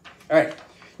 All right.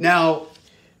 Now,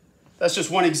 that's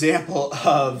just one example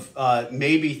of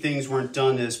maybe things weren't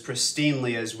done as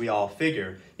pristinely as we all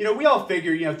figure. We all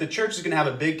figure, if the church is going to have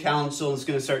a big council and it's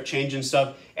going to start changing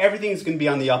stuff, everything's going to be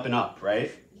on the up and up,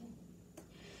 right?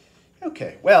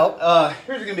 Okay, well,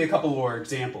 here's going to be a couple more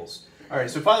examples. All right,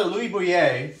 so Father Louis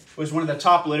Bouillet was one of the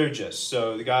top liturgists,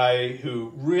 so the guy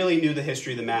who really knew the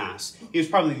history of the Mass. He was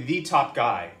probably the top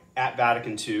guy at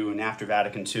Vatican II and after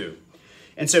Vatican II.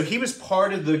 And so he was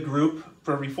part of the group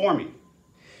for reforming.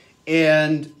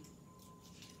 And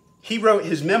he wrote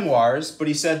his memoirs, but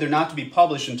he said they're not to be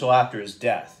published until after his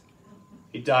death.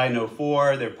 He died in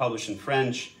 2004, they were published in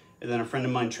French, and then a friend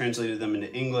of mine translated them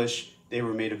into English. They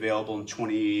were made available in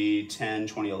 2010,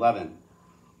 2011.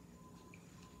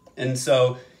 And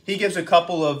so he gives a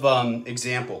couple of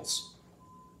examples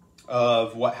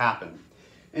of what happened.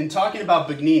 In talking about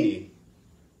Bugnini,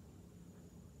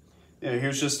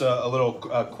 here's just a little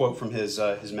quote from his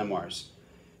memoirs.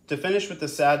 To finish with the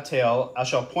sad tale, I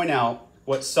shall point out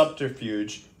what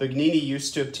subterfuge Bugnini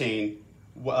used to obtain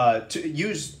what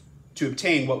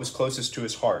was closest to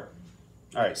his heart.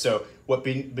 All right, so what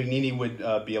Bugnini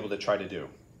would be able to try to do.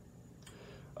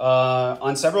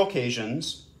 On several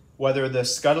occasions, whether the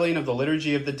scuttling of the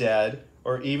Liturgy of the Dead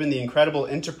or even the incredible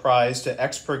enterprise to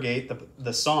expurgate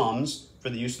the Psalms for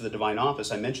the use of the divine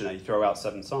office, I mentioned that, you throw out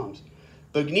 7 Psalms,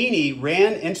 Bugnini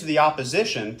ran into the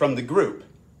opposition from the group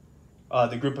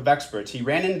of experts. He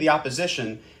ran into the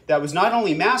opposition that was not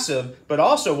only massive, but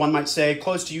also, one might say,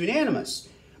 close to unanimous.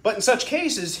 But in such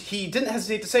cases, he didn't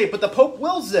hesitate to say, but the Pope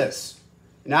wills this.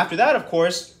 And after that, of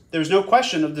course, there was no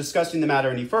question of discussing the matter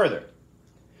any further.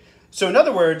 So in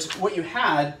other words, what you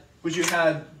had was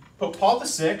Pope Paul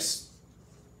VI,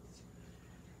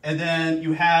 and then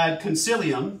you had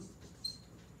Concilium,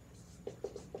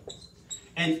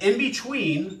 and in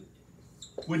between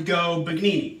would go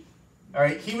Bugnini. All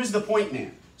right, he was the point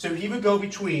man. So he would go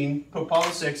between Pope Paul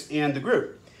VI and the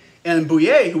group. And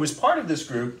Bouillet, who was part of this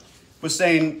group, was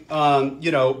saying,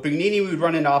 Bugnini would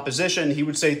run into opposition. He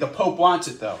would say, the Pope wants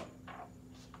it, though.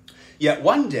 Yet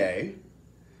one day,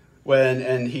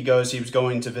 and he was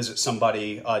going to visit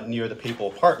somebody near the papal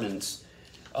apartments.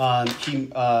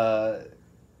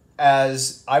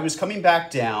 As I was coming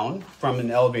back down from an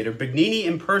elevator, Bignini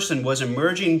in person was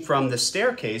emerging from the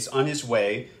staircase on his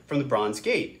way from the Bronze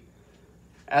Gate.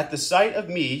 At the sight of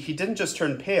me, he didn't just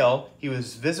turn pale, he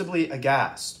was visibly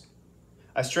aghast.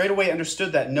 I straightway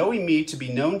understood that, knowing me to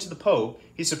be known to the Pope,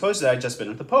 he supposed that I'd just been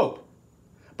with the Pope.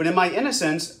 But in my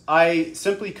innocence, I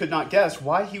simply could not guess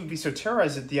why he would be so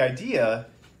terrorized at the idea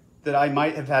that I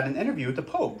might have had an interview with the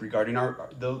Pope regarding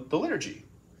the liturgy.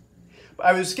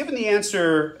 I was given the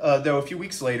answer, though, a few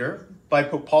weeks later by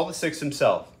Pope Paul VI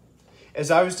himself.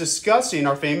 As I was discussing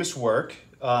our famous work,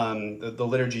 the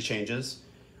liturgy changes,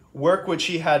 work which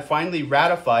he had finally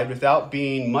ratified without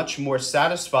being much more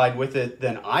satisfied with it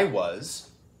than I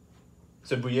was.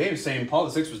 So Bouillet was saying Paul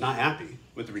VI was not happy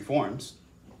with the reforms.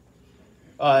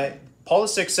 Paul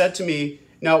VI said to me,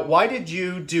 "Now, why did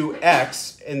you do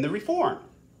X in the reform?"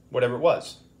 Whatever it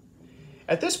was.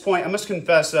 At this point, I must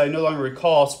confess that I no longer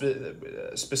recall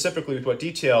specifically with what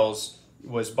details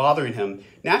was bothering him.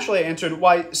 Naturally, I answered,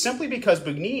 "Why, simply because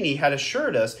Bignini had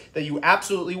assured us that you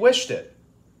absolutely wished it."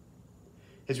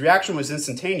 His reaction was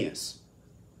instantaneous.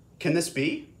 "Can this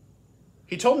be?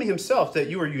 He told me himself that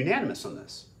you were unanimous on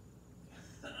this."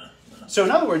 So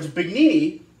in other words,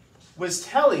 Bignini was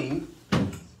telling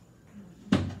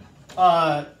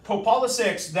Pope Paul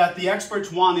VI that the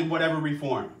experts wanted whatever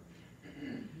reform.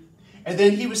 And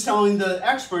then he was telling the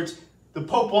experts, the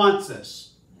Pope wants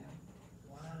this.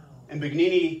 Wow. And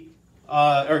Bouillet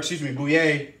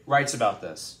writes about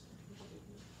this.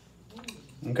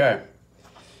 Okay.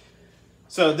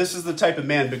 So this is the type of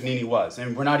man Bignini was.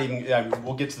 And we're not even,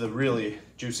 we'll get to the really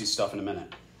juicy stuff in a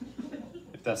minute,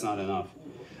 if that's not enough.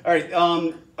 All right,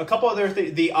 a couple other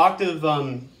things. The octave,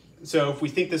 so if we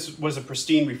think this was a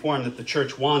pristine reform that the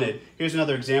church wanted, here's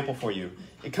another example for you.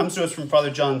 It comes to us from Father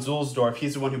John Zulsdorf.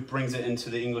 He's the one who brings it into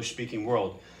the English-speaking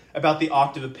world, about the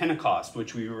octave of Pentecost,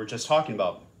 which we were just talking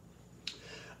about.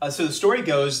 So the story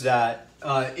goes that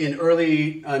in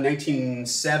early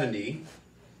 1970,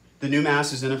 the new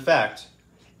Mass is in effect,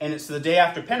 and it's the day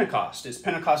after Pentecost. It's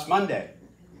Pentecost Monday.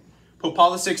 Pope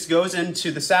Paul VI goes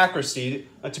into the sacristy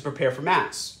to prepare for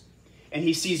Mass, and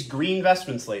he sees green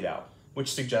vestments laid out,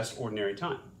 which suggests ordinary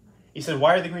time. He said,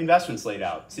 "Why are the green vestments laid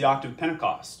out? It's the octave of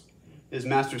Pentecost." His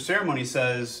master of ceremony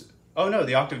says, "Oh no,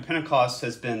 the octave of Pentecost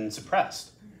has been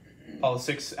suppressed." Paul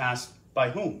VI asked,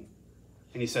 "By whom?"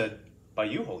 And he said, "By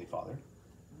you, Holy Father."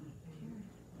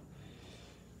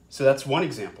 So that's one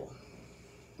example,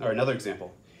 or another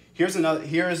example. Here's another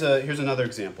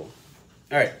example.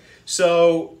 All right,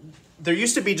 so there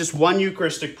used to be just one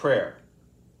Eucharistic prayer,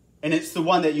 and it's the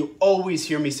one that you always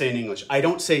hear me say in English. I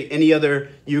don't say any other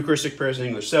Eucharistic prayers in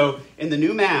English. So in the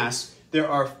new Mass, there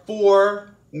are 4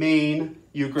 main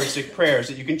Eucharistic prayers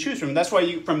that you can choose from. That's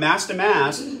why from Mass to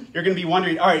Mass, you're going to be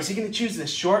wondering, all right, is he going to choose the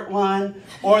short one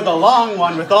or the long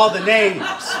one with all the names?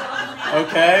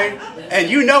 Okay? And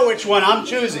you know which one I'm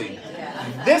choosing.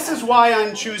 This is why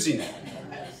I'm choosing it.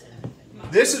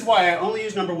 This is why I only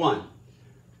use number 1.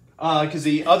 Because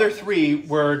the other 3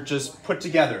 were just put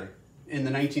together in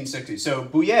the 1960s. So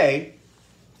Bouillet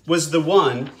was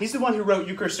he's the one who wrote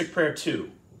Eucharistic Prayer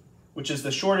 2. Which is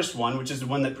the shortest one, which is the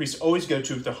one that priests always go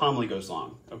to if their homily goes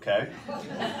long, okay?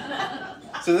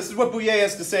 So this is what Bouillet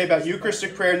has to say about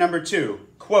Eucharistic prayer number 2.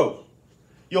 Quote,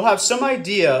 "You'll have some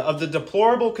idea of the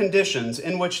deplorable conditions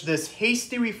in which this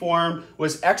hasty reform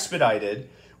was expedited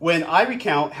when I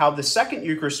recount how the second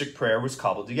Eucharistic prayer was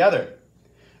cobbled together.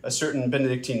 A certain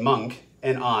Benedictine monk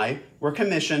and I were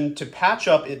commissioned to patch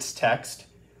up its text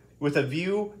with a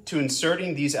view to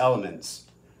inserting these elements,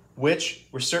 which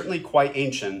were certainly quite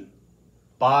ancient,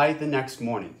 by the next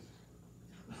morning."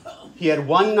 He had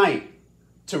one night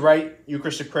to write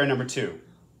Eucharistic prayer number 2.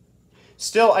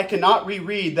 Still, I cannot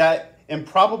reread that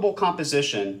improbable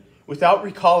composition without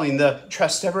recalling the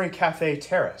Trastevere Cafe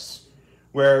terrace,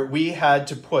 where we had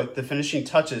to put the finishing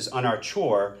touches on our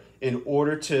chore in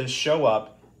order to show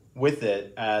up with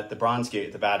it at the Bronze Gate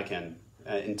at the Vatican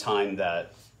in time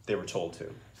that they were told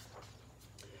to.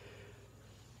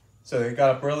 So they got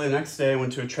up early the next day,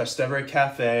 went to a Trastevere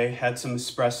Cafe, had some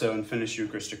espresso, and finished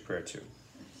Eucharistic prayer 2.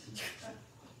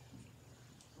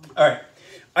 All right,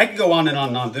 I could go on and on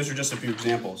and on. Those are just a few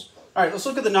examples. All right, let's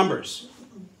look at the numbers.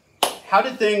 How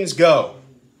did things go?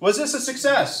 Was this a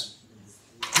success?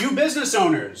 You business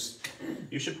owners,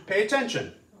 you should pay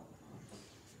attention.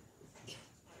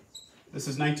 This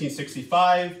is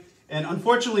 1965, and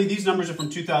unfortunately these numbers are from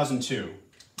 2002,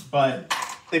 but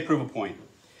they prove a point.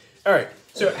 All right,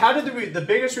 so how did the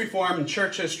biggest reform in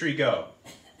church history go?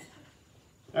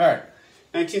 All right,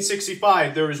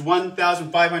 1965, there was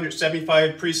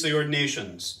 1,575 priestly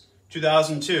ordinations.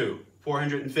 2002,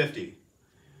 450. In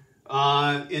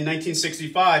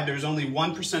 1965, there was only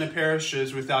 1% of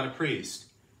parishes without a priest.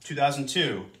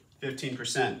 2002,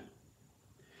 15%.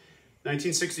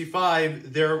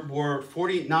 1965, there were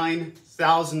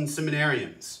 49,000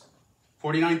 seminarians.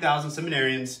 49,000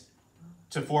 seminarians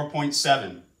to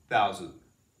 4.7 thousand.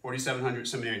 4,700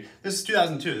 seminarians. This is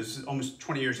 2002. This is almost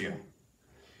 20 years ago.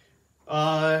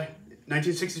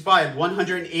 1965,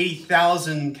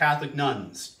 180,000 Catholic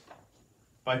nuns.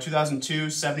 By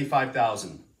 2002,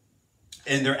 75,000.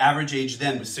 And their average age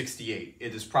then was 68.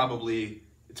 It's probably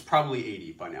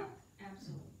 80 by now.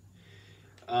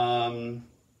 Absolutely.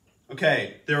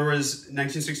 Okay, there was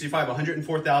 1965,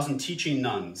 104,000 teaching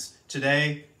nuns.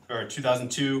 Today, or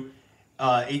 2002,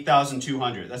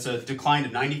 8,200. That's a decline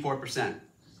of 94%.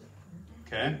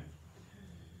 Okay.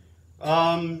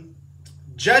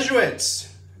 Jesuits,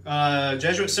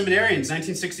 Jesuit seminarians,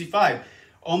 1965,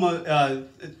 almost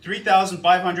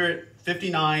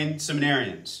 3,559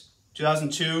 seminarians.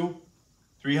 2002,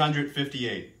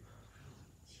 358.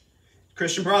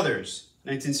 Christian Brothers,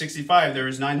 1965, there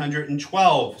was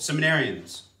 912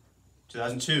 seminarians.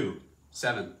 2002,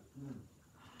 7.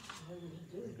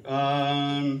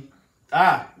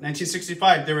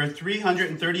 1965, there were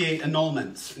 338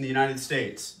 annulments in the United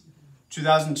States.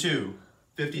 2002,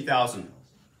 50,000.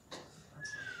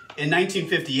 In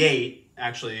 1958,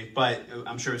 actually, but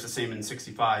I'm sure it's the same in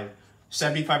 65,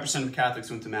 75% of Catholics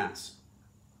went to Mass.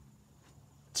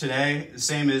 Today,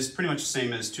 pretty much the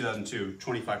same as 2002,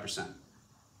 25%.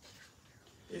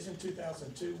 Isn't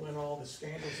 2002 when all the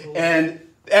scandals... And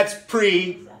that's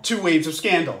pre 2 waves of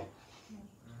scandal.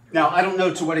 Now, I don't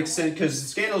know to what extent, because the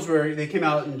scandals they came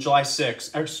out in January 6,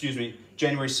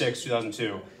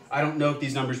 2002. I don't know if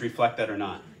these numbers reflect that or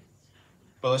not.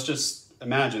 But let's just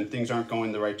imagine things aren't going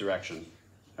in the right direction.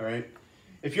 All right?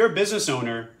 If you're a business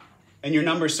owner and your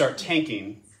numbers start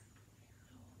tanking,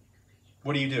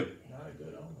 what do you do? Not a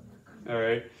good omen. All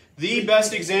right? The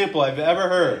best example I've ever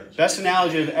heard, best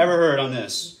analogy I've ever heard on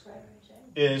this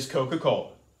is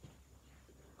Coca-Cola.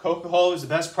 Coca-Cola is the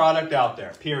best product out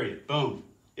there, period. Boom.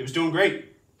 It was doing great.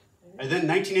 And then in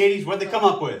the 1980s, what did they come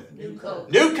up with? New Coke.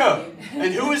 New Coke.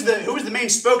 And who was the main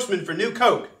spokesman for New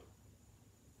Coke?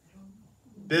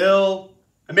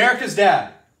 America's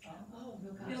dad.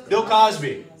 Bill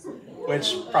Cosby,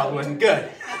 which probably wasn't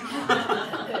good.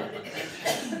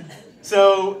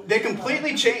 So they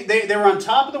completely changed. They were on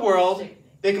top of the world.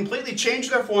 They completely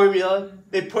changed their formula.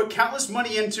 They put countless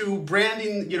money into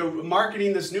branding,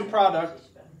 marketing this new product.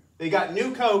 They got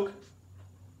New Coke.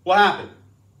 What happened?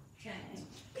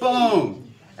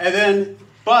 Boom. And then,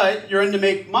 but you're in to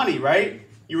make money, right?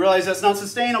 You realize that's not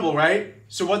sustainable, right?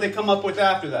 So what they come up with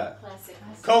after that?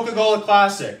 Coca-Cola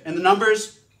Classic. And the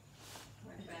numbers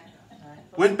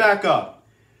went back up.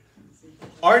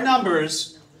 Our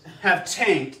numbers have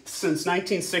tanked since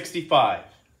 1965.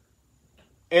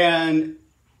 And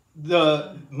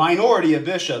the minority of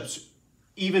bishops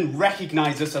even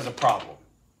recognize this as a problem.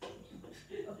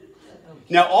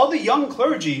 Now, all the young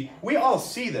clergy, we all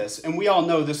see this, and we all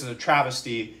know this is a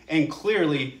travesty, and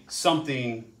clearly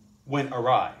something went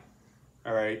awry.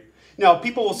 All right? Now,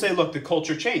 people will say, look, the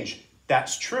culture changed.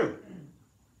 That's true.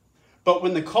 But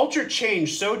when the culture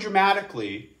changed so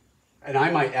dramatically, and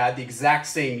I might add the exact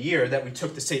same year that we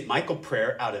took the St. Michael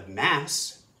prayer out of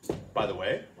Mass, by the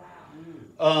way,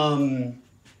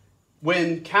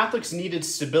 when Catholics needed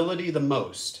stability the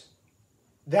most,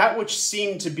 that which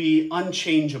seemed to be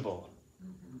unchangeable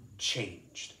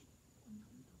changed.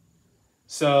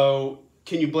 So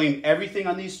can you blame everything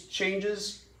on these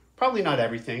changes? Probably not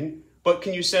everything. But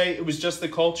can you say it was just the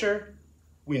culture?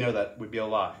 We know that would be a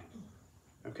lie.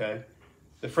 Okay?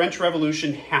 The French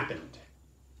Revolution happened.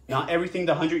 Not everything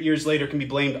 100 years later can be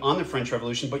blamed on the French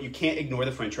Revolution, but you can't ignore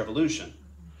the French Revolution.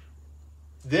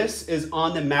 This is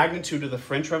on the magnitude of the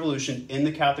French Revolution in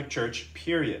the Catholic Church,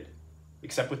 period.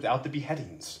 Except without the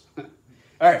beheadings.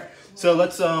 All right, so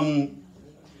let's...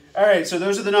 All right, so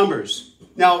those are the numbers.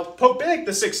 Now, Pope Benedict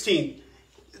XVI,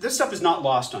 this stuff is not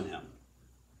lost on him.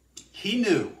 He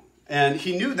knew, and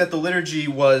he knew that the liturgy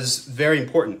was very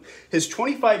important. His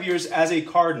 25 years as a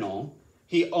cardinal,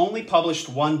 he only published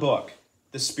one book,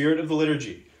 The Spirit of the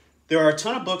Liturgy. There are a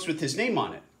ton of books with his name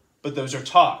on it, but those are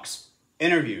talks,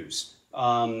 interviews,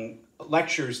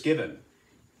 lectures given.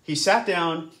 He sat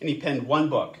down and he penned one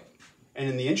book. And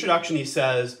in the introduction, he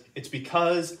says, it's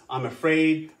because I'm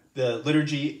afraid the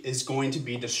liturgy is going to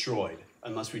be destroyed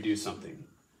unless we do something.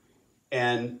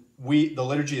 And the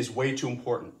liturgy is way too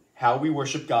important. How we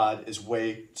worship God is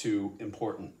way too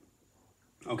important.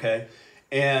 Okay?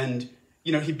 And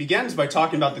he begins by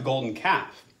talking about the golden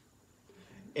calf.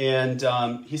 And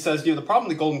he says, the problem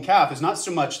with the golden calf is not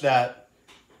so much that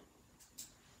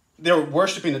they were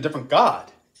worshiping a different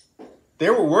god. They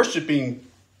were worshiping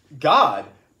God,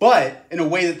 but in a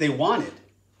way that they wanted.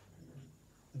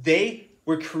 They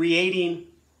were creating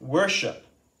worship.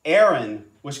 Aaron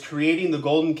was creating the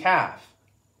golden calf,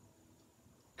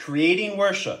 creating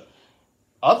worship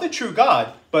of the true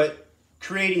God, but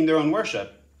creating their own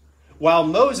worship, while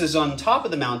Moses on top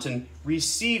of the mountain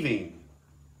receiving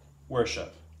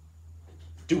worship.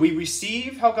 Do we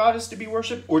receive how God is to be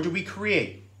worshipped, or do we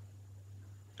create?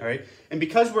 All right? And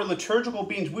because we're liturgical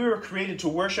beings, we were created to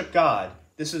worship God.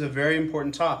 This is a very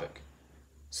important topic.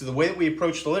 So the way that we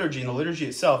approach the liturgy and the liturgy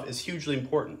itself is hugely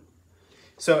important.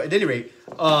 So at any rate,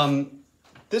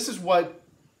 this is what,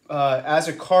 as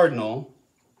a cardinal,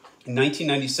 in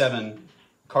 1997,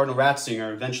 Cardinal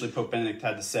Ratzinger, eventually Pope Benedict,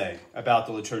 had to say about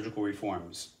the liturgical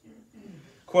reforms.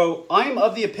 Quote, I am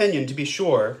of the opinion, to be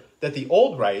sure, that the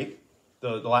old rite,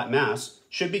 the Latin Mass,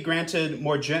 should be granted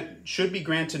more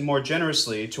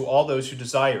generously to all those who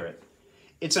desire it.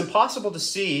 It's impossible to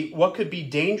see what could be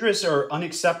dangerous or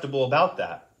unacceptable about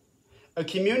that. A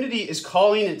community is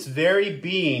calling its very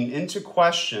being into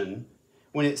question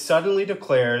when it suddenly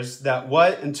declares that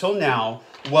what until now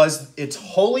was its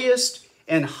holiest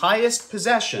and highest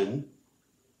possession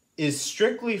is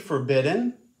strictly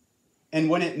forbidden, and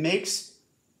when it makes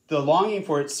the longing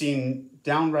for it seem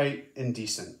downright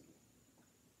indecent.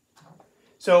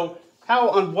 So how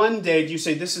on one day do you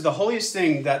say this is the holiest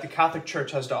thing that the Catholic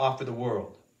Church has to offer the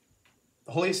world?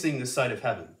 The holiest thing this side of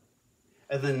heaven.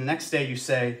 And then the next day you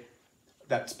say,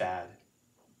 that's bad,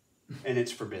 and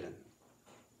it's forbidden.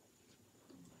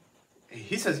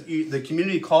 He says the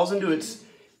community calls into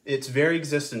its very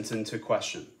existence into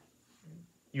question.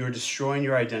 You are destroying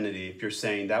your identity if you're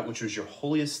saying that which was your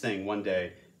holiest thing one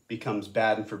day becomes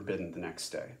bad and forbidden the next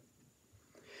day.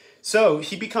 So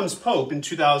he becomes Pope in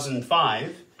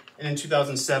 2005, and in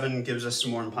 2007 gives us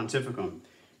some more in Pontificum.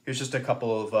 Here's just a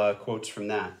couple of quotes from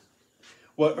that.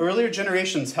 What earlier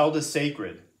generations held as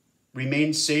sacred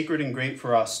remains sacred and great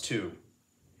for us too,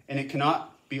 and it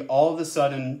cannot be all of a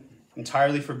sudden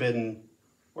entirely forbidden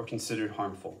or considered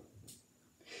harmful.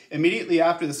 Immediately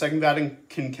after the Second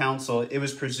Vatican Council, it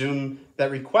was presumed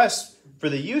that requests for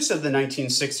the use of the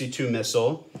 1962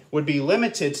 Missal would be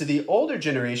limited to the older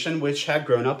generation which had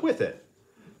grown up with it.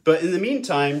 But in the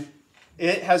meantime,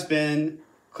 it has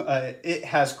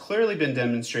clearly been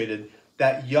demonstrated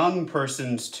that young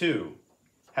persons too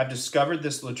have discovered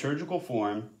this liturgical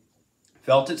form,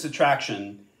 felt its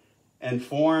attraction, and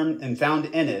found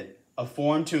in it a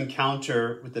form to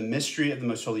encounter with the mystery of the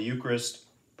Most Holy Eucharist,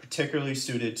 particularly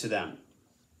suited to them.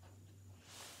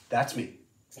 That's me.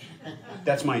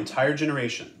 That's my entire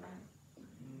generation.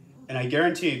 And I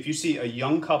guarantee if you see a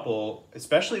young couple,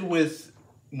 especially with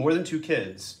more than 2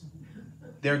 kids,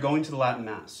 they're going to the Latin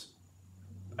Mass.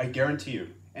 I guarantee you.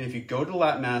 And if you go to the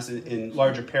Latin Mass in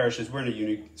larger parishes, we're in a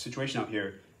unique situation out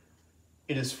here,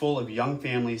 it is full of young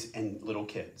families and little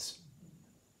kids.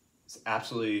 It's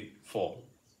absolutely full.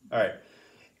 All right.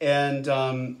 And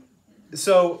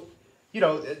so,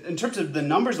 in terms of the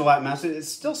numbers of the Latin Mass, it's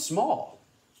still small.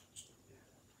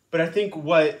 But I think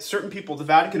what certain people at the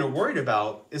Vatican are worried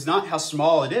about is not how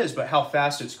small it is, but how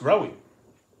fast it's growing.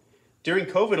 During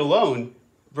COVID alone,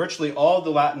 virtually all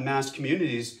the Latin Mass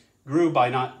communities grew by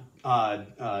not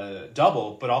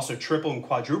double, but also triple and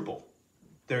quadruple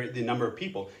the number of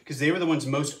people, because they were the ones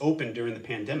most open during the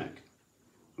pandemic.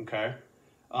 Okay?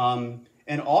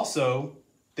 And also,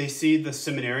 they see the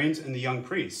seminarians and the young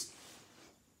priests,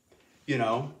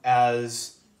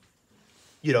 as,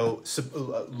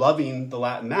 loving the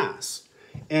Latin Mass.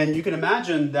 And you can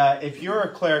imagine that if you're a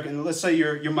cleric, and let's say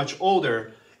you're much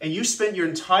older, and you spent your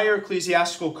entire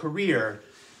ecclesiastical career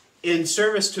in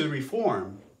service to the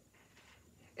Reform,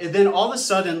 and then all of a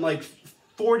sudden, like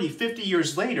 40, 50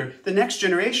 years later, the next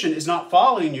generation is not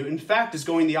following you, in fact, is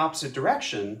going the opposite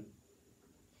direction,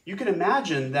 you can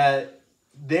imagine that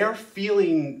they're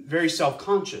feeling very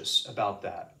self-conscious about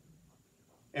that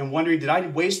and wondering, did I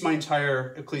waste my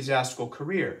entire ecclesiastical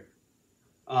career?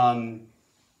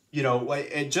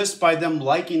 Just by them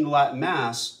liking the Latin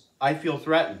Mass, I feel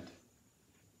threatened.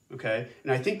 Okay?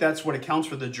 And I think that's what accounts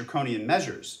for the draconian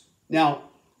measures. Now,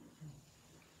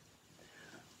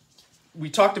 we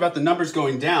talked about the numbers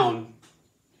going down.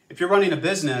 If you're running a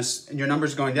business and your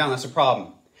numbers going down, that's a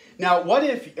problem. Now, what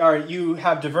if you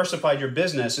have diversified your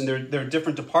business and there are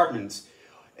different departments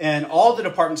and all the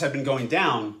departments have been going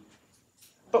down,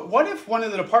 but what if one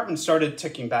of the departments started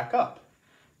ticking back up?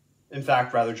 In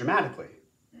fact, rather dramatically.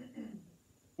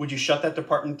 Would you shut that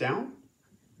department down?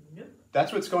 Yep.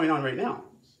 That's what's going on right now.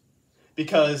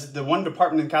 Because the one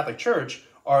department in the Catholic Church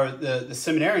are the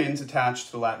seminarians attached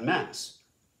to the Latin Mass.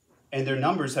 And their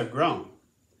numbers have grown.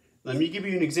 Let me give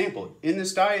you an example. In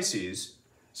this diocese,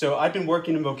 so I've been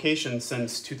working in vocations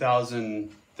since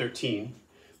 2013,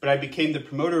 but I became the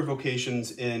promoter of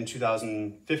vocations in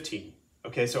 2015.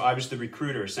 Okay, so I was the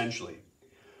recruiter, essentially.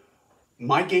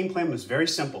 My game plan was very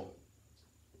simple.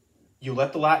 You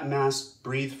let the Latin Mass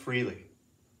breathe freely.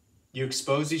 You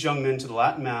expose these young men to the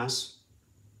Latin Mass,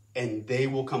 and they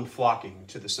will come flocking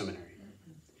to the seminary.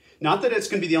 Not that it's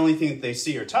going to be the only thing that they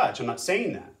see or touch. I'm not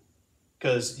saying that.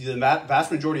 Because the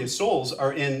vast majority of souls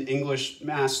are in English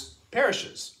Mass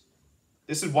parishes.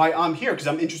 This is why I'm here, because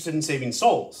I'm interested in saving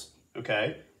souls.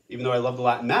 Okay? Even though I love the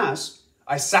Latin Mass,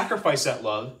 I sacrifice that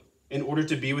love in order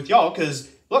to be with y'all,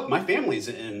 because, look, my family's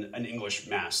in an English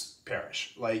Mass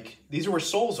parish. Like, these are where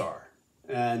souls are.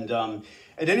 And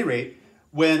at any rate,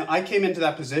 when I came into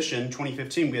that position,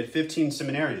 2015, we had 15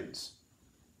 seminarians.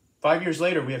 5 years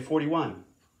later, we had 41.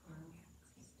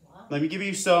 Let me give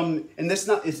you some, and it's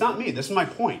not me, this is my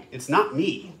point. It's not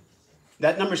me.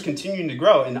 That number's continuing to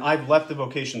grow, and I've left the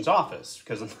vocations office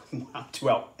because I'm too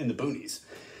out in the boonies.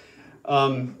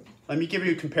 Let me give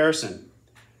you a comparison.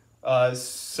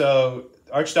 So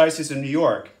Archdiocese of New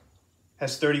York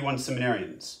has 31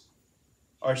 seminarians.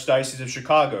 Archdiocese of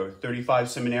Chicago, 35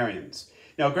 seminarians.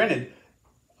 Now, granted,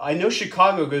 I know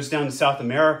Chicago goes down to South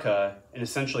America and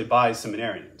essentially buys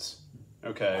seminarians.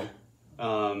 Okay?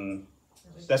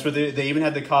 That's where they even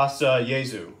had the Casa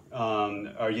Jesu,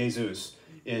 or Jesus,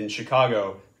 in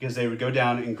Chicago, because they would go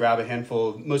down and grab a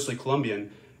handful, mostly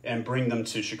Colombian, and bring them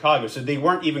to Chicago. So they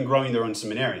weren't even growing their own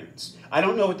seminarians. I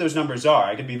don't know what those numbers are.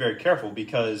 I could be very careful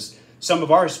because some of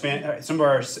our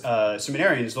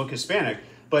seminarians look Hispanic,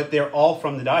 but they're all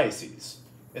from the diocese.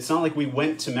 It's not like we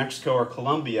went to Mexico or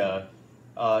Colombia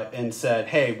and said,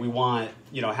 hey, we want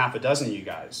half a dozen of you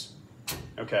guys.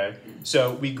 Okay,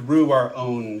 so we grew our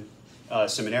own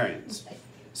seminarians.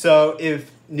 So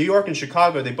if New York and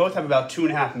Chicago, they both have about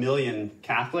 2.5 million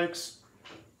Catholics.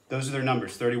 Those are their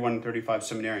numbers, 31 and 35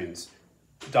 seminarians.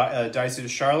 Diocese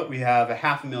of Charlotte, we have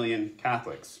 500,000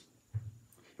 Catholics.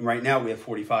 And right now we have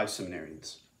 45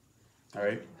 seminarians. All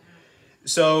right.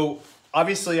 So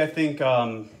obviously I think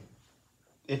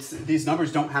these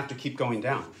numbers don't have to keep going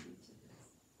down.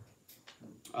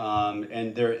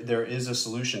 And there is a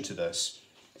solution to this.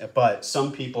 But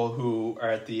some people who are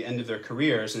at the end of their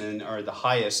careers and are the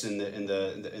highest in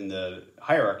the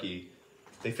hierarchy,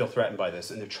 they feel threatened by this,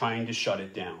 and they're trying to shut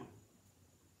it down.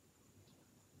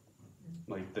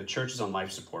 Like, the church is on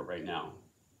life support right now,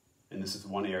 and this is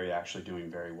one area actually doing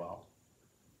very well,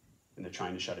 and they're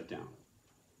trying to shut it down.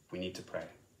 We need to pray.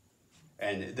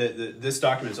 And this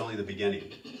document is only the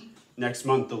beginning. Next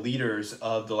month, the leaders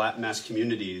of the Latin Mass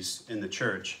communities in the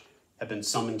church have been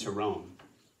summoned to Rome.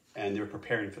 And they're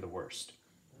preparing for the worst.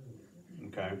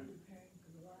 Okay?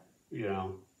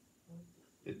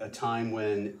 A time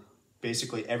when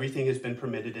basically everything has been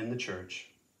permitted in the church.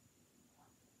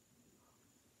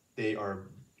 They are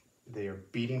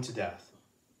beating to death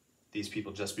these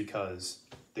people just because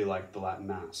they like the Latin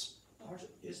Mass.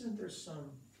 Isn't there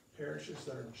some parishes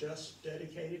that are just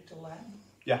dedicated to Latin?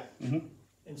 Yeah. Mm-hmm.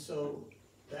 And so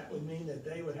that would mean that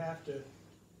they would have to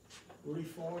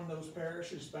reform those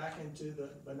parishes back into the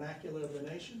vernacular of the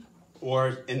nation?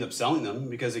 Or end up selling them,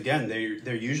 because again,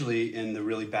 they're usually in the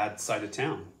really bad side of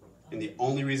town. And the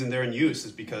only reason they're in use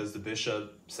is because the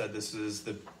bishop said this is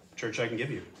the church I can give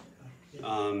you.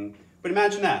 But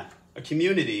imagine that. A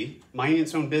community, minding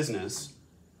its own business,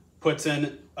 puts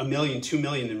in $1 million, $2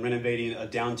 million in renovating a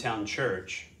downtown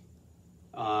church,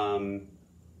 and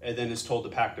then is told to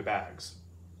pack their bags.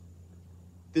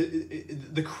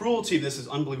 The cruelty of this is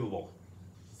unbelievable.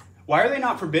 Why are they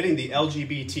not forbidding the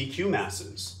LGBTQ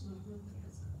masses?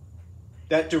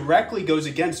 That directly goes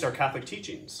against our Catholic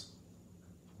teachings.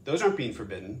 Those aren't being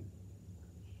forbidden,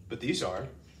 but these are.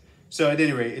 So at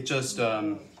any rate, it just,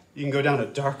 you can go down a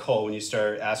dark hole when you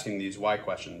start asking these why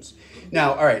questions.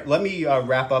 Now, all right, let me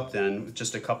wrap up then with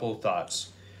just a couple of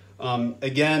thoughts.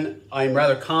 Again, I'm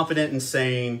rather confident in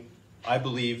saying I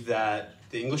believe that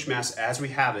the English Mass as we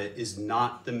have it is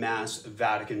not the Mass of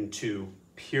Vatican II,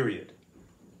 period.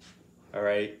 All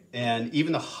right? And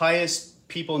even the highest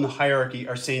people in the hierarchy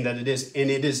are saying that it is,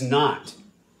 and it is not.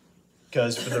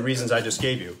 Because for the reasons I just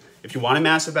gave you. If you want a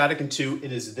Mass of Vatican II,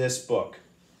 it is this book.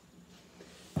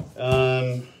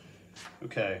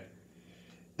 Okay.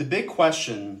 The big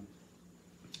question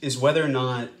is whether or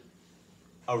not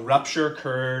a rupture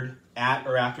occurred at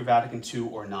or after Vatican II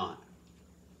or not.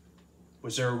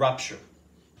 Was there a rupture?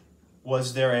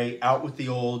 Was there a out with the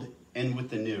old, in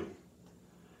with the new?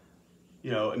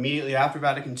 immediately after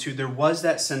Vatican II, there was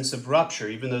that sense of rupture,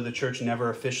 even though the church never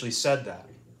officially said that.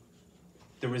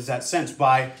 There was that sense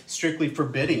by strictly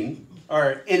forbidding,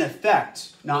 or in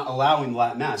effect, not allowing the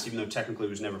Latin Mass, even though technically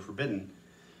it was never forbidden.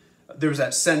 There was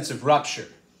that sense of rupture,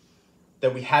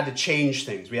 that we had to change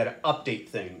things, we had to update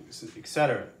things,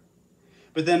 etc.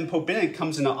 But then Pope Benedict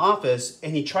comes into office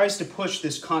and he tries to push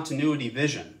this continuity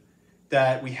vision,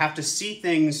 that we have to see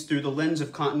things through the lens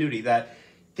of continuity, that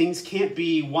things can't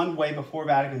be one way before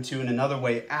Vatican II and another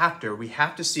way after. We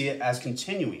have to see it as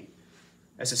continuing,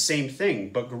 as the same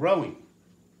thing, but growing.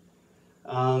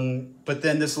 But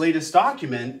then this latest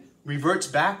document reverts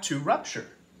back to rupture.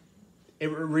 It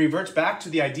reverts back to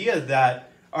the idea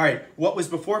that, all right, what was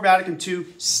before Vatican II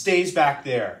stays back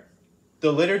there.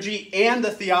 The liturgy and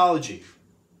the theology.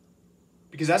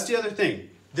 Because that's the other thing.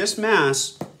 This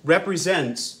Mass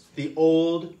represents the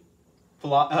old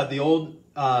theology,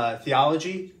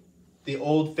 the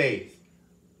old faith.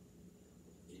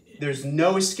 There's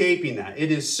no escaping that.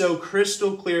 It is so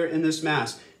crystal clear in this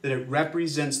Mass that it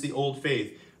represents the old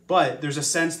faith. But there's a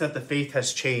sense that the faith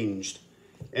has changed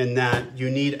and that you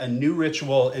need a new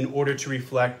ritual in order to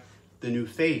reflect the new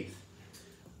faith.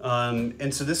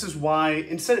 And so this is why,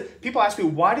 people ask me,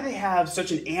 why do they have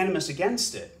such an animus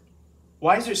against it?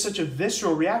 Why is there such a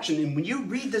visceral reaction? And when you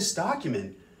read this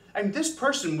document, I mean, this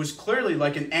person was clearly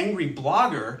like an angry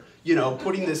blogger,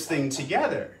 putting this thing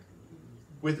together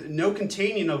with no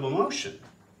containing of emotion.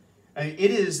 I mean, it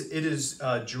is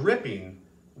dripping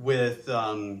with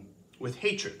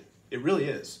hatred. It really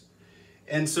is.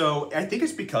 And so I think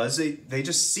it's because they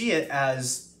just see it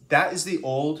as that is the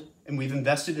old and we've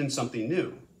invested in something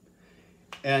new.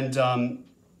 And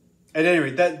at any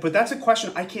rate, but that's a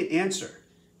question I can't answer.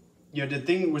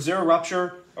 Was there a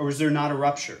rupture or was there not a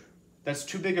rupture? That's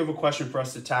too big of a question for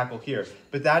us to tackle here.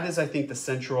 But that is, I think, the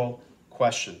central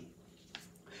question.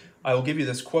 I will give you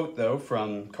this quote, though,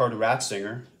 from Cardinal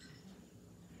Ratzinger.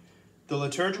 The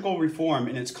liturgical reform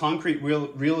in its concrete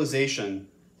realization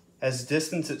has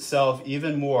distanced itself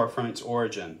even more from its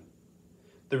origin.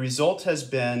 The result has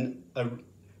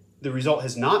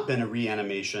not been a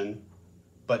reanimation,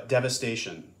 but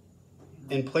devastation.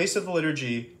 In place of the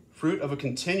liturgy, fruit of a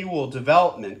continual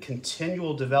development,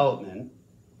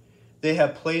 they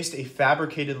have placed a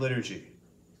fabricated liturgy.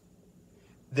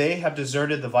 They have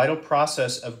deserted the vital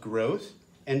process of growth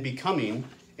and becoming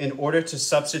in order to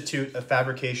substitute a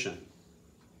fabrication.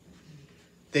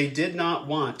 They did not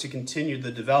want to continue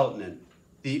the development,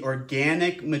 the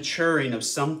organic maturing of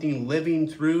something living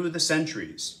through the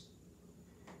centuries,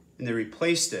 and they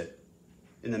replaced it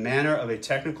in the manner of a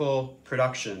technical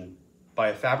production by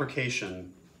a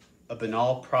fabrication, a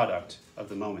banal product of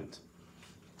the moment.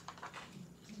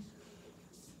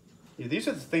 These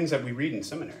are the things that we read in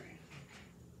seminary.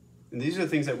 And these are the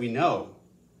things that we know.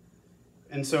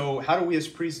 And so how do we as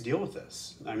priests deal with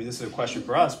this? I mean, this is a question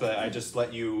for us, but I just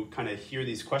let you kind of hear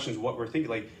these questions, what we're thinking.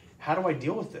 Like, how do I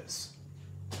deal with this?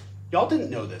 Y'all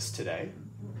didn't know this today.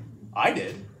 I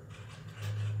did.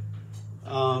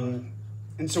 And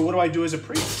so what do I do as a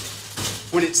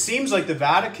priest? When it seems like the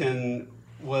Vatican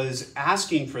was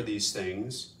asking for these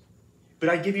things, but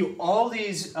I give you all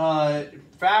these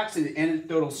facts and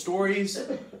anecdotal stories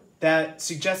that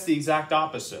suggest the exact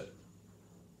opposite.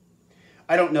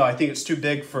 I don't know. I think it's too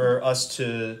big for us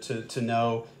to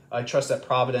know. I trust that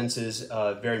providence is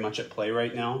very much at play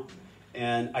right now.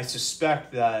 And I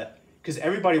suspect that, because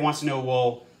everybody wants to know,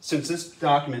 well, since this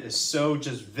document is so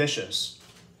just vicious,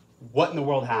 what in the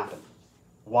world happened?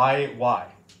 Why?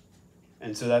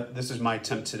 And so this is my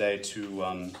attempt today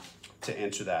to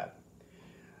answer that.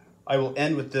 I will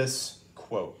end with this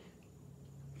quote.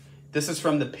 This is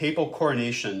from the papal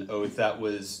coronation oath that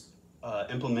was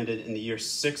implemented in the year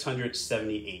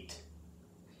 678.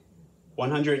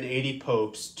 180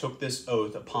 popes took this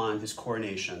oath upon his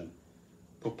coronation.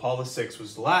 Pope Paul VI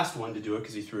was the last one to do it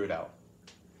because he threw it out.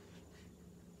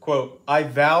 Quote, I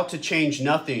vow to change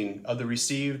nothing of the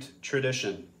received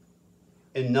tradition.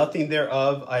 In nothing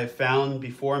thereof I have found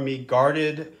before me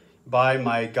guarded by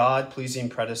my God-pleasing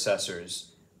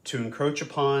predecessors to encroach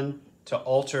upon, to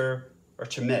alter, or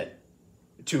to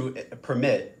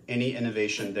permit any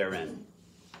innovation therein.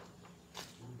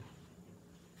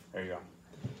 There you go.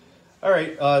 All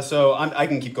right, so I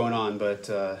can keep going on, but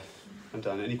I'm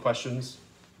done. Any questions?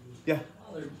 Yeah?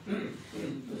 Does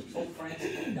Pope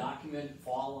Francis' document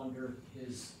fall under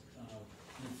his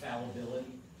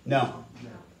infallibility? No.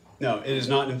 No, it is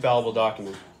not an infallible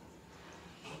document.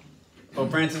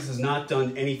 Pope Francis has not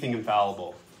done anything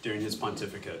infallible during his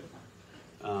pontificate.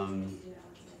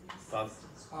 Bob?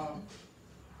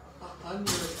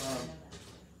 Under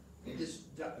this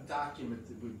document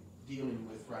that dealing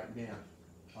with right now.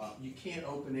 You can't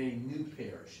open any new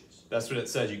parishes. That's what it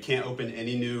says. You can't open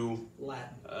any new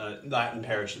Latin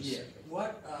parishes. Yeah.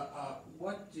 What are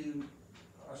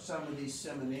some of these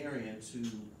seminarians who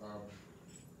are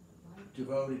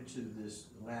devoted to this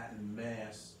Latin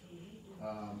Mass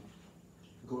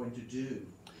going to do?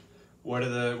 What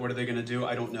are they going to do?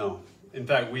 I don't know. In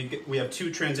fact, we have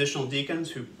 2 transitional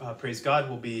deacons who, praise God,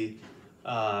 will be,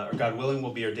 or God willing,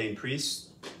 will be ordained priests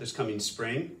this coming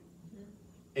spring.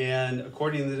 And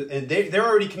they're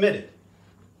already committed.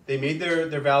 They made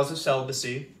their vows of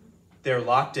celibacy. They're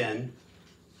locked in.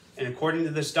 And according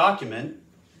to this document,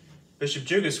 Bishop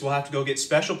Jugas will have to go get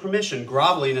special permission,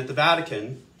 groveling at the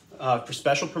Vatican, for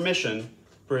special permission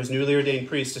for his newly ordained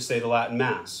priest to say the Latin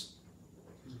Mass.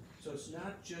 So it's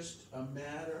not just a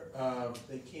matter of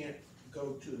they can't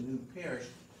go to a new parish,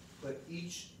 but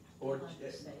each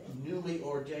newly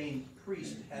ordained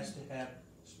priest has to have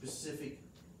specific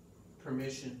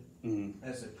permission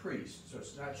as a priest. So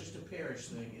it's not just a parish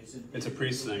thing, it's a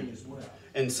priest thing as well.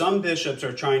 And some bishops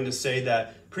are trying to say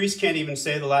that priests can't even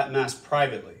say the Latin Mass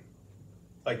privately.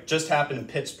 Like just happened in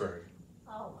Pittsburgh.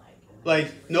 Oh my goodness.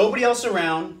 Like nobody else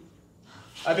around.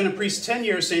 I've been a priest 10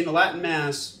 years saying the Latin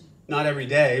Mass, not every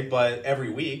day, but every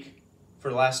week for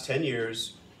the last 10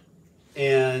 years.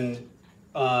 And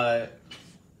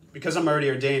because I'm already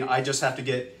ordained, I just have to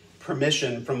get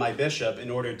permission from my bishop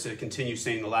in order to continue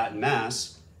saying the Latin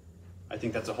Mass. I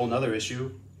think that's a whole nother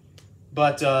issue.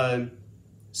 But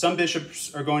some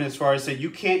bishops are going as far as say,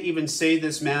 you can't even say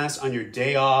this Mass on your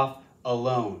day off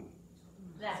alone.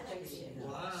 That's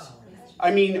ridiculous. Wow.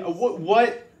 I mean,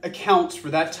 what accounts for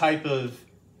that type of...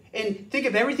 And think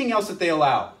of everything else that they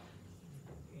allow.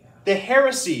 The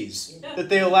heresies that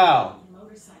they allow.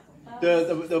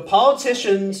 The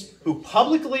politicians who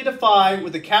publicly defy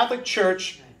what the Catholic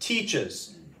Church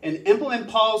teaches and implement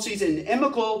policies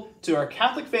inimical to our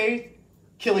Catholic faith,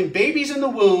 killing babies in the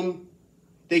womb.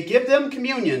 They give them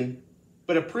communion,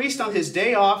 but a priest on his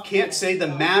day off can't say the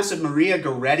Mass of Maria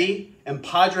Goretti and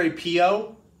Padre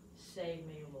Pio. Save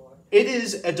me, Lord. It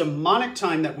is a demonic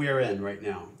time that we are in right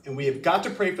now. And we have got to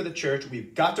pray for the church.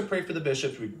 We've got to pray for the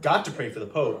bishops. We've got to pray for the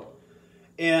Pope.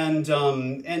 And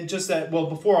just that, well,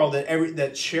 before all that,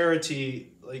 that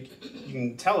charity, like, you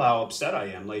can tell how upset I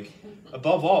am. Like,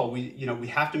 above all, we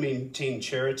have to maintain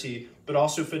charity, but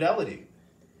also fidelity.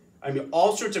 I mean,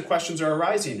 all sorts of questions are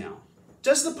arising now.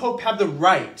 Does the Pope have the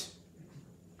right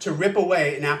to rip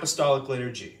away an apostolic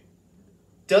liturgy?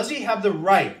 Does he have the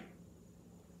right?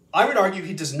 I would argue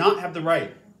he does not have the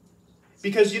right.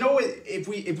 Because, if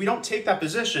we don't take that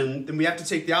position, then we have to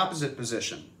take the opposite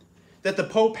position. That the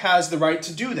Pope has the right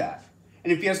to do that.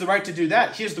 And if he has the right to do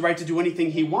that, he has the right to do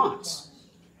anything he wants.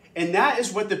 And that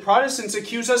is what the Protestants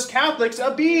accuse us Catholics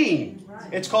of being.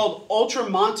 It's called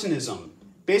ultramontanism.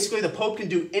 Basically, the Pope can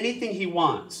do anything he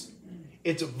wants.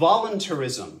 It's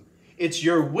voluntarism. It's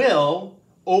your will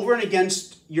over and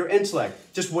against your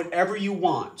intellect. Just whatever you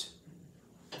want.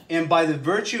 And by the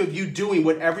virtue of you doing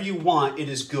whatever you want, it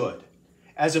is good.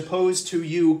 As opposed to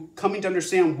you coming to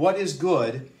understand what is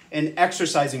good and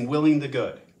exercising willing the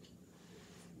good.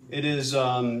 It is,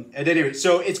 at any rate,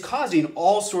 so it's causing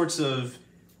all sorts of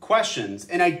questions.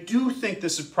 And I do think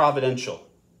this is providential.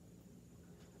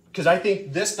 Because I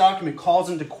think this document calls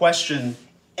into question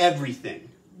everything.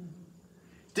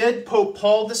 Did Pope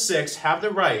Paul VI have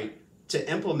the right to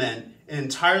implement an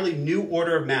entirely new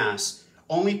order of Mass,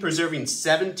 only preserving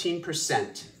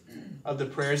 17% of the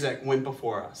prayers that went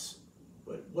before us?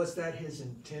 But was that his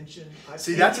intention?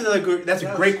 See, that's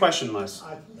a great question, Les.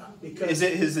 Because is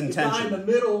it his intention? The guy in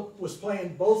the middle was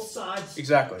playing both sides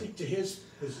exactly to his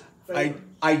favor.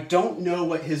 I don't know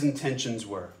what his intentions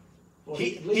were. Well,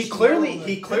 he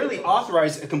clearly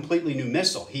authorized a completely new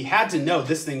missal. He had to know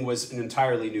this thing was an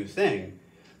entirely new thing.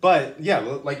 But yeah,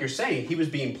 like you're saying, he was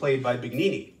being played by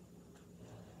Bignini.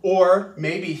 Or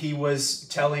maybe he was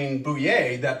telling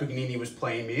Bouillet that Bignini was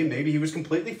playing me, and maybe he was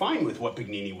completely fine with what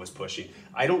Bignini was pushing.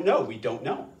 I don't know. We don't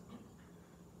know.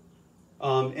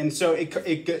 And so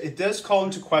it does call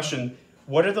into question,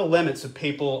 what are the limits of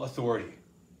papal authority?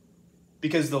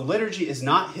 Because the liturgy is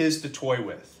not his to toy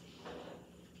with.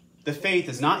 The faith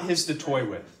is not his to toy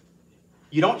with.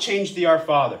 You don't change the Our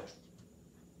Father.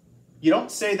 You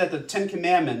don't say that the Ten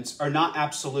Commandments are not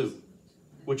absolute,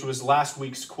 which was last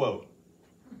week's quote.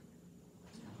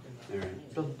 All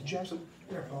right. Bill, did you have something?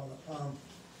 Yeah, Father.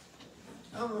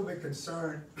 I'm a little bit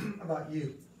concerned about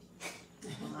you.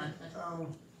 I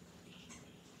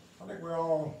think we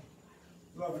all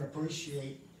love and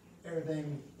appreciate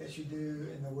everything that you do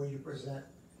and the way you present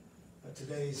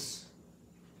today's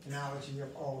analogy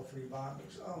of all three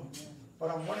Bibles. But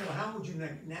I'm wondering, how would you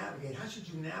navigate, how should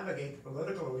you navigate the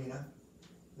political arena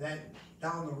that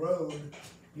down the road,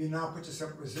 you now put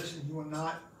yourself in a position you will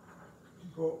not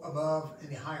go above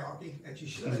any hierarchy that you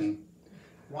should. Mhm.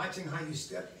 Watching how you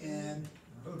step in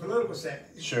from the political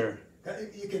set. Sure.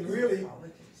 You can really,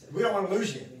 we don't want to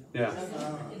lose you. Yeah.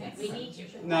 We need you.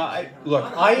 No, look,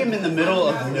 I am in the middle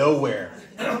of nowhere.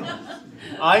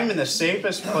 I'm in the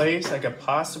safest place I could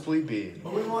possibly be.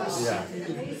 But we want to see. Yeah.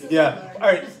 Yeah. All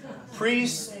right.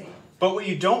 Priest, but what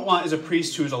you don't want is a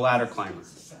priest who is a ladder climber.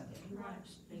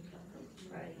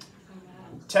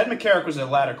 Ted McCarrick was a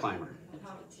ladder climber.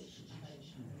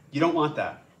 You don't want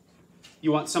that.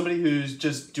 You want somebody who's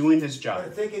just doing his job.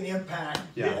 But thinking impact,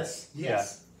 Yeah. yes,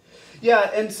 yes.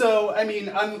 Yeah, and so, I mean,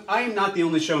 I am not the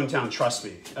only show in town, trust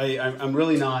me. I'm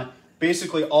really not.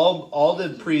 Basically, all the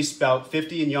priests about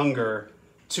 50 and younger,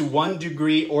 to one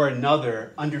degree or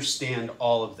another, understand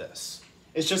all of this.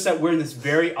 It's just that we're in this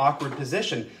very awkward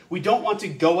position. We don't want to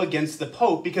go against the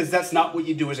Pope because that's not what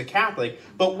you do as a Catholic.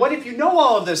 But what if you know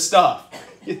all of this stuff?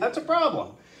 Yeah, that's a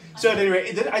problem. So at any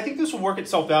rate, I think this will work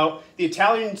itself out. The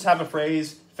Italians have a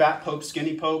phrase, fat Pope,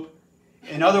 skinny Pope.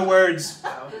 In other words,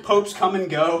 popes come and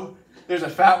go. There's a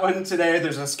fat one today,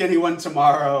 there's a skinny one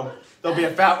tomorrow. There'll be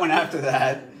a fat one after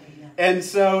that. And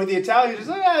so the Italians,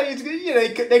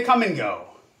 they come and go.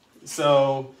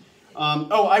 So,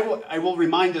 I will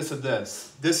remind us of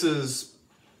this. This is,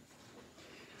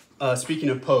 speaking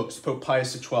of popes, Pope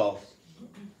Pius XII.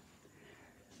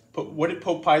 What did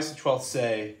Pope Pius XII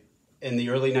say in the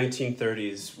early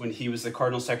 1930s when he was the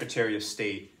Cardinal Secretary of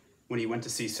State, when he went to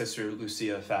see Sister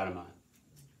Lucia of Fatima?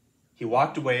 He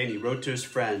walked away and he wrote to his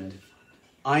friend,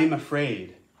 "I am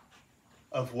afraid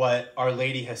of what Our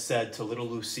Lady has said to little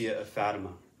Lucia of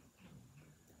Fatima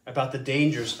about the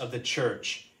dangers of the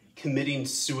church committing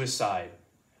suicide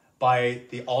by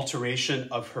the alteration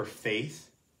of her faith,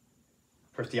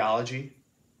 her theology,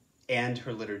 and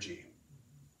her liturgy."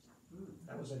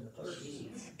 That was in the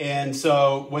 30s. And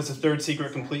so, was the third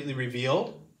secret completely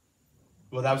revealed?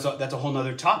 Well, that's a whole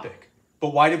other topic.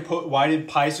 But why did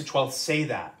Pius XII say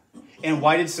that? And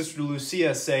why did Sister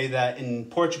Lucia say that in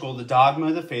Portugal, the dogma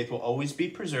of the faith will always be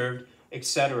preserved,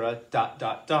 etc., ...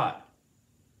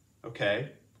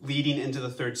 Okay? Leading into the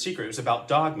third secret. It was about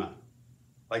dogma,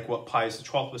 like what Pius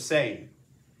XII was saying.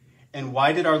 And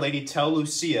why did Our Lady tell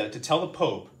Lucia to tell the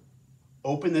Pope,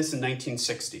 open this in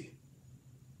 1960?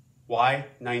 Why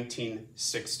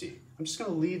 1960? I'm just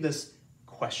going to leave this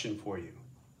question for you.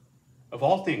 Of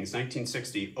all things,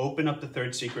 1960, open up the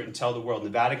third secret and tell the world. And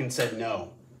the Vatican said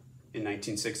no in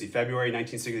 1960. February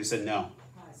 1960, they said no.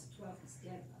 Pius XII is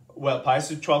dead. Well, Pius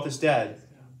XII is dead,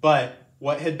 but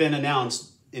what had been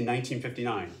announced in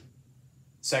 1959?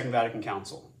 Second Vatican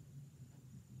Council.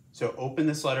 So open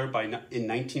this letter in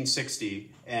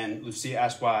 1960, and Lucia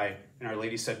asked why, and Our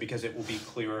Lady said, because it will be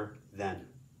clearer then.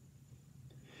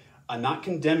 I'm not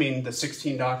condemning the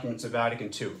 16 documents of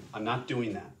Vatican II. I'm not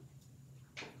doing that.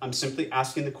 I'm simply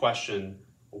asking the question,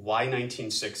 why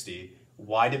 1960?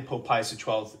 Why did Pope Pius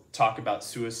XII talk about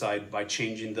suicide by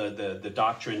changing the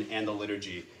doctrine and the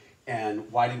liturgy?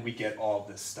 And why did we get all of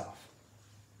this stuff?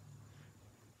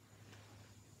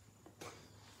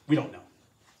 We don't know.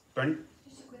 Bernie?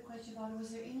 Just a quick question, Father. Was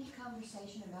there any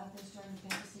conversation about this during the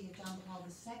papacy of John Paul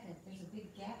II? There's a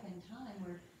big gap in time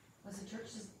where, was the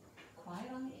church just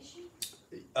quiet on the issue?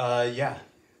 Yeah.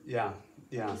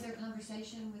 Was there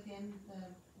conversation within the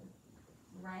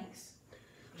ranks?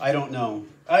 I don't know.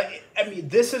 I mean,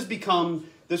 this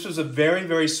was a very,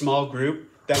 very small group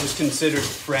that was considered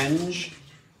fringe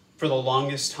for the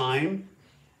longest time.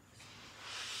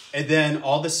 And then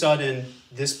all of a sudden,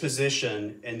 this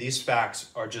position and these facts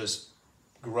are just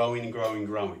growing and growing and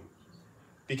growing.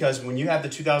 Because when you have the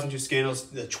 2002 scandals,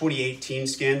 the 2018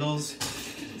 scandals,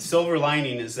 the silver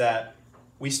lining is that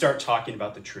we start talking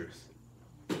about the truth.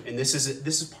 And this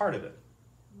is part of it.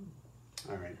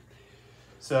 All right.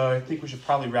 So I think we should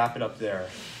probably wrap it up there.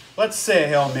 Let's say,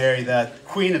 Hail Mary, that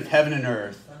Queen of Heaven and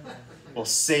Earth will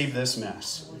save this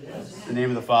mess. In the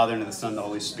name of the Father, and of the Son, and the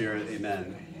Holy Spirit,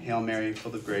 amen. Hail Mary,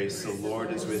 full of grace, the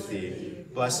Lord is with thee.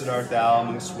 Blessed art thou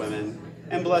amongst women,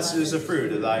 and blessed is the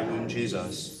fruit of thy womb,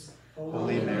 Jesus.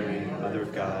 Holy Mary, Mother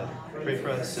of God, pray for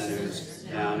us sinners,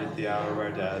 now and at the hour of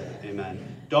our death.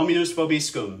 Amen. Dominus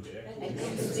vobiscum.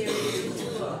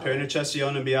 Per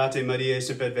necessationem Beate Mariae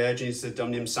super Virginis et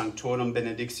Omnium Sanctorum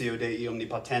benedictio Dei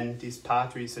omnipotentis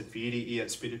Patris et Filii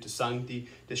et Spiritus Sancti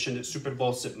descendet super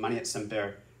vos et manet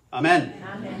semper. Amen.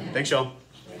 Amen. Thanks, y'all.